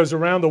Harvard, goes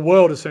around the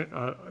world,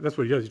 that's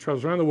what he does, he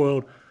travels around the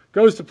world,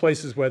 goes to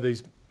places where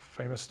these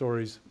famous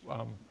stories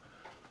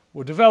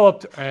were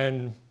developed,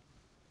 and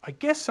I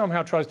guess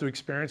somehow tries to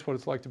experience what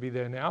it's like to be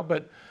there now.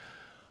 But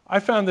I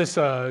found this,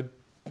 I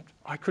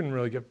couldn't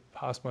really get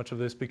past much of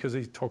this because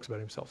he talks about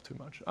himself too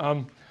much.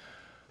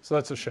 So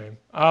that's a shame.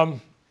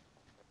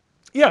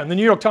 Yeah, and the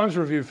New York Times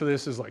review for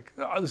this is like,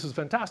 oh, this is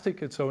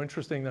fantastic, it's so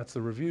interesting, that's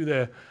the review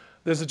there.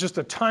 There's just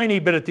a tiny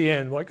bit at the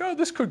end, like, oh,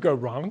 this could go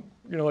wrong.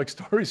 You know, like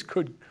stories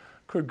could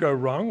go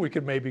wrong. We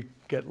could maybe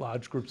get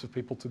large groups of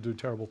people to do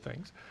terrible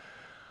things.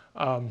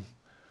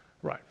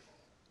 Right.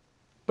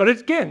 But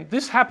again,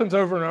 this happens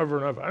over and over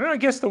and over. And I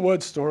guess the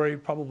word story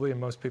probably in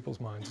most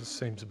people's minds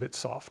seems a bit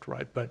soft,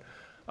 right? But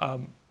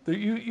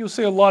you'll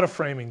see a lot of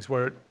framings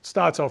where it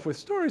starts off with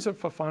stories are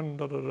for fun,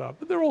 da, da, da,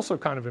 but they're also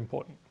kind of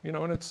important, you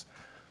know, and it's,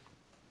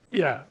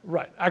 yeah,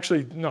 right.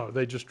 Actually, no,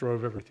 they just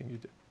drove everything you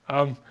did.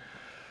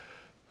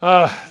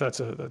 That's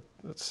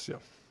yeah.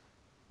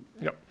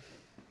 Yep.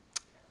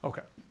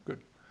 Okay,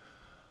 good.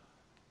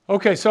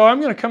 Okay, so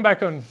I'm going to come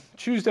back on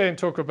Tuesday and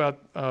talk about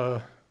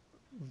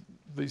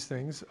these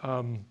things.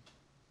 I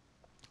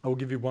will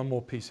give you one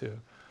more piece here.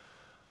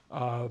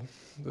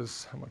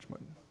 There's how much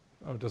money?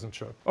 Oh, it doesn't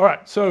show. All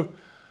right, so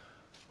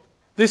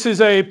this is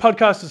a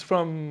podcast. It's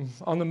from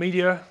On the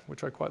Media,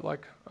 which I quite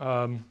like.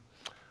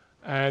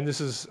 And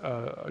this is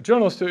a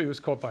journalist who was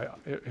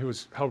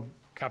held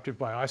captive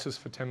by ISIS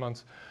for 10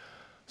 months.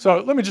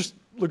 So let me just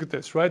look at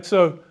this, right?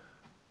 So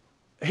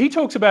he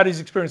talks about his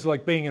experience of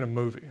like being in a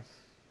movie,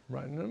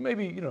 right? And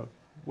maybe, you know,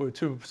 we're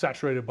too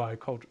saturated by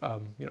culture,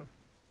 you know,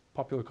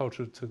 popular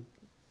culture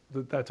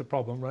that's a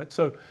problem, right?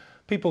 So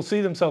people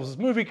see themselves as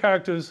movie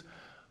characters,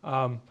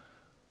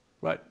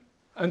 right?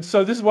 And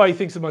so this is why he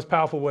thinks the most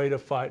powerful way to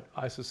fight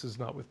ISIS is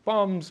not with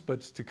bombs, but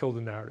it's to kill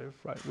the narrative,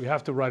 right? We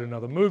have to write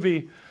another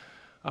movie.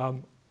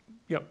 You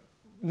know,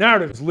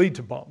 narratives lead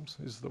to bombs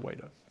is the way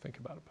to think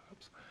about it,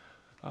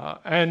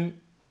 perhaps. And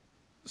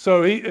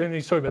so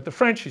he's talking about the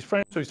French. He's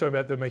French, so he's talking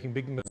about they're making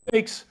big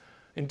mistakes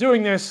in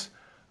doing this.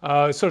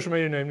 Social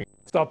media naming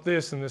stop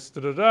this and this,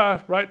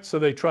 da-da-da, right? So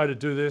they try to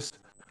do this.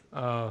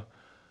 I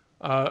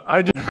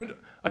didn't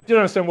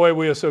understand why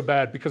we are so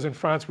bad, because in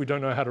France we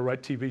don't know how to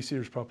write TV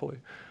series properly.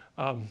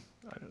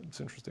 It's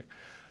interesting.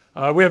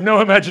 We have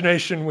no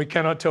imagination. We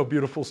cannot tell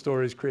beautiful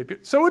stories.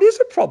 So it is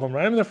a problem,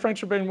 right? I mean, the French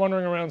have been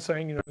wandering around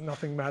saying, you know,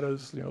 nothing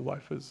matters. You know,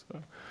 life is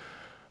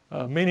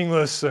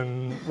meaningless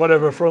and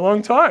whatever for a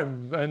long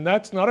time, and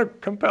that's not a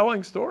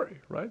compelling story,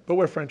 right? But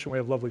we're French and we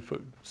have lovely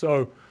food,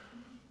 so,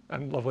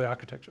 and lovely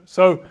architecture.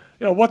 So,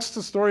 you know, what's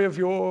the story of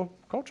your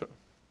culture,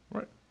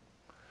 right?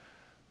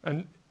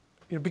 And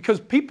because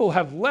people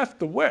have left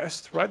the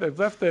West, right? They've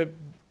left their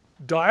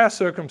dire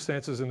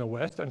circumstances in the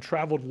West and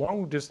traveled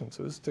long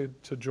distances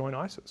to join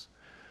ISIS.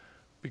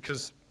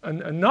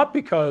 And not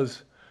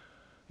because,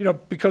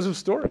 because of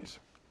stories,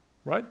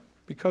 right?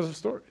 Because of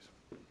stories.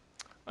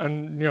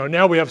 And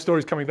now we have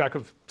stories coming back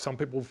of some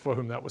people for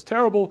whom that was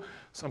terrible,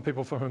 some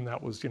people for whom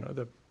that was,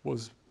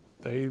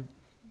 they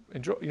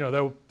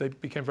enjoy, they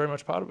became very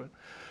much part of it,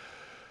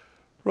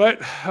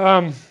 right?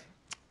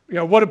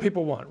 What do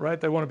people want, right?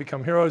 They want to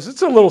become heroes.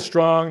 It's a little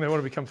strong. They want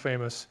to become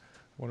famous.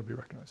 They want to be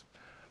recognized.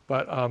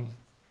 But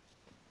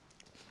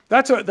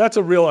that's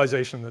a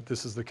realization that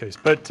this is the case.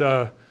 But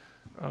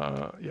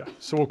yeah,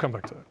 so we'll come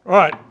back to that. All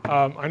right,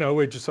 I know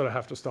we just sort of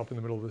have to stop in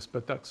the middle of this,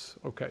 but that's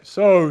okay.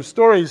 So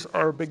stories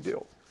are a big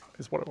deal,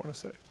 is what I want to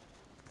say.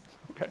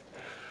 Okay.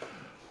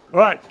 All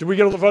right, did we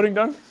get all the voting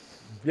done?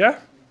 Yeah?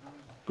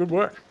 Good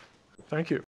work. Thank you.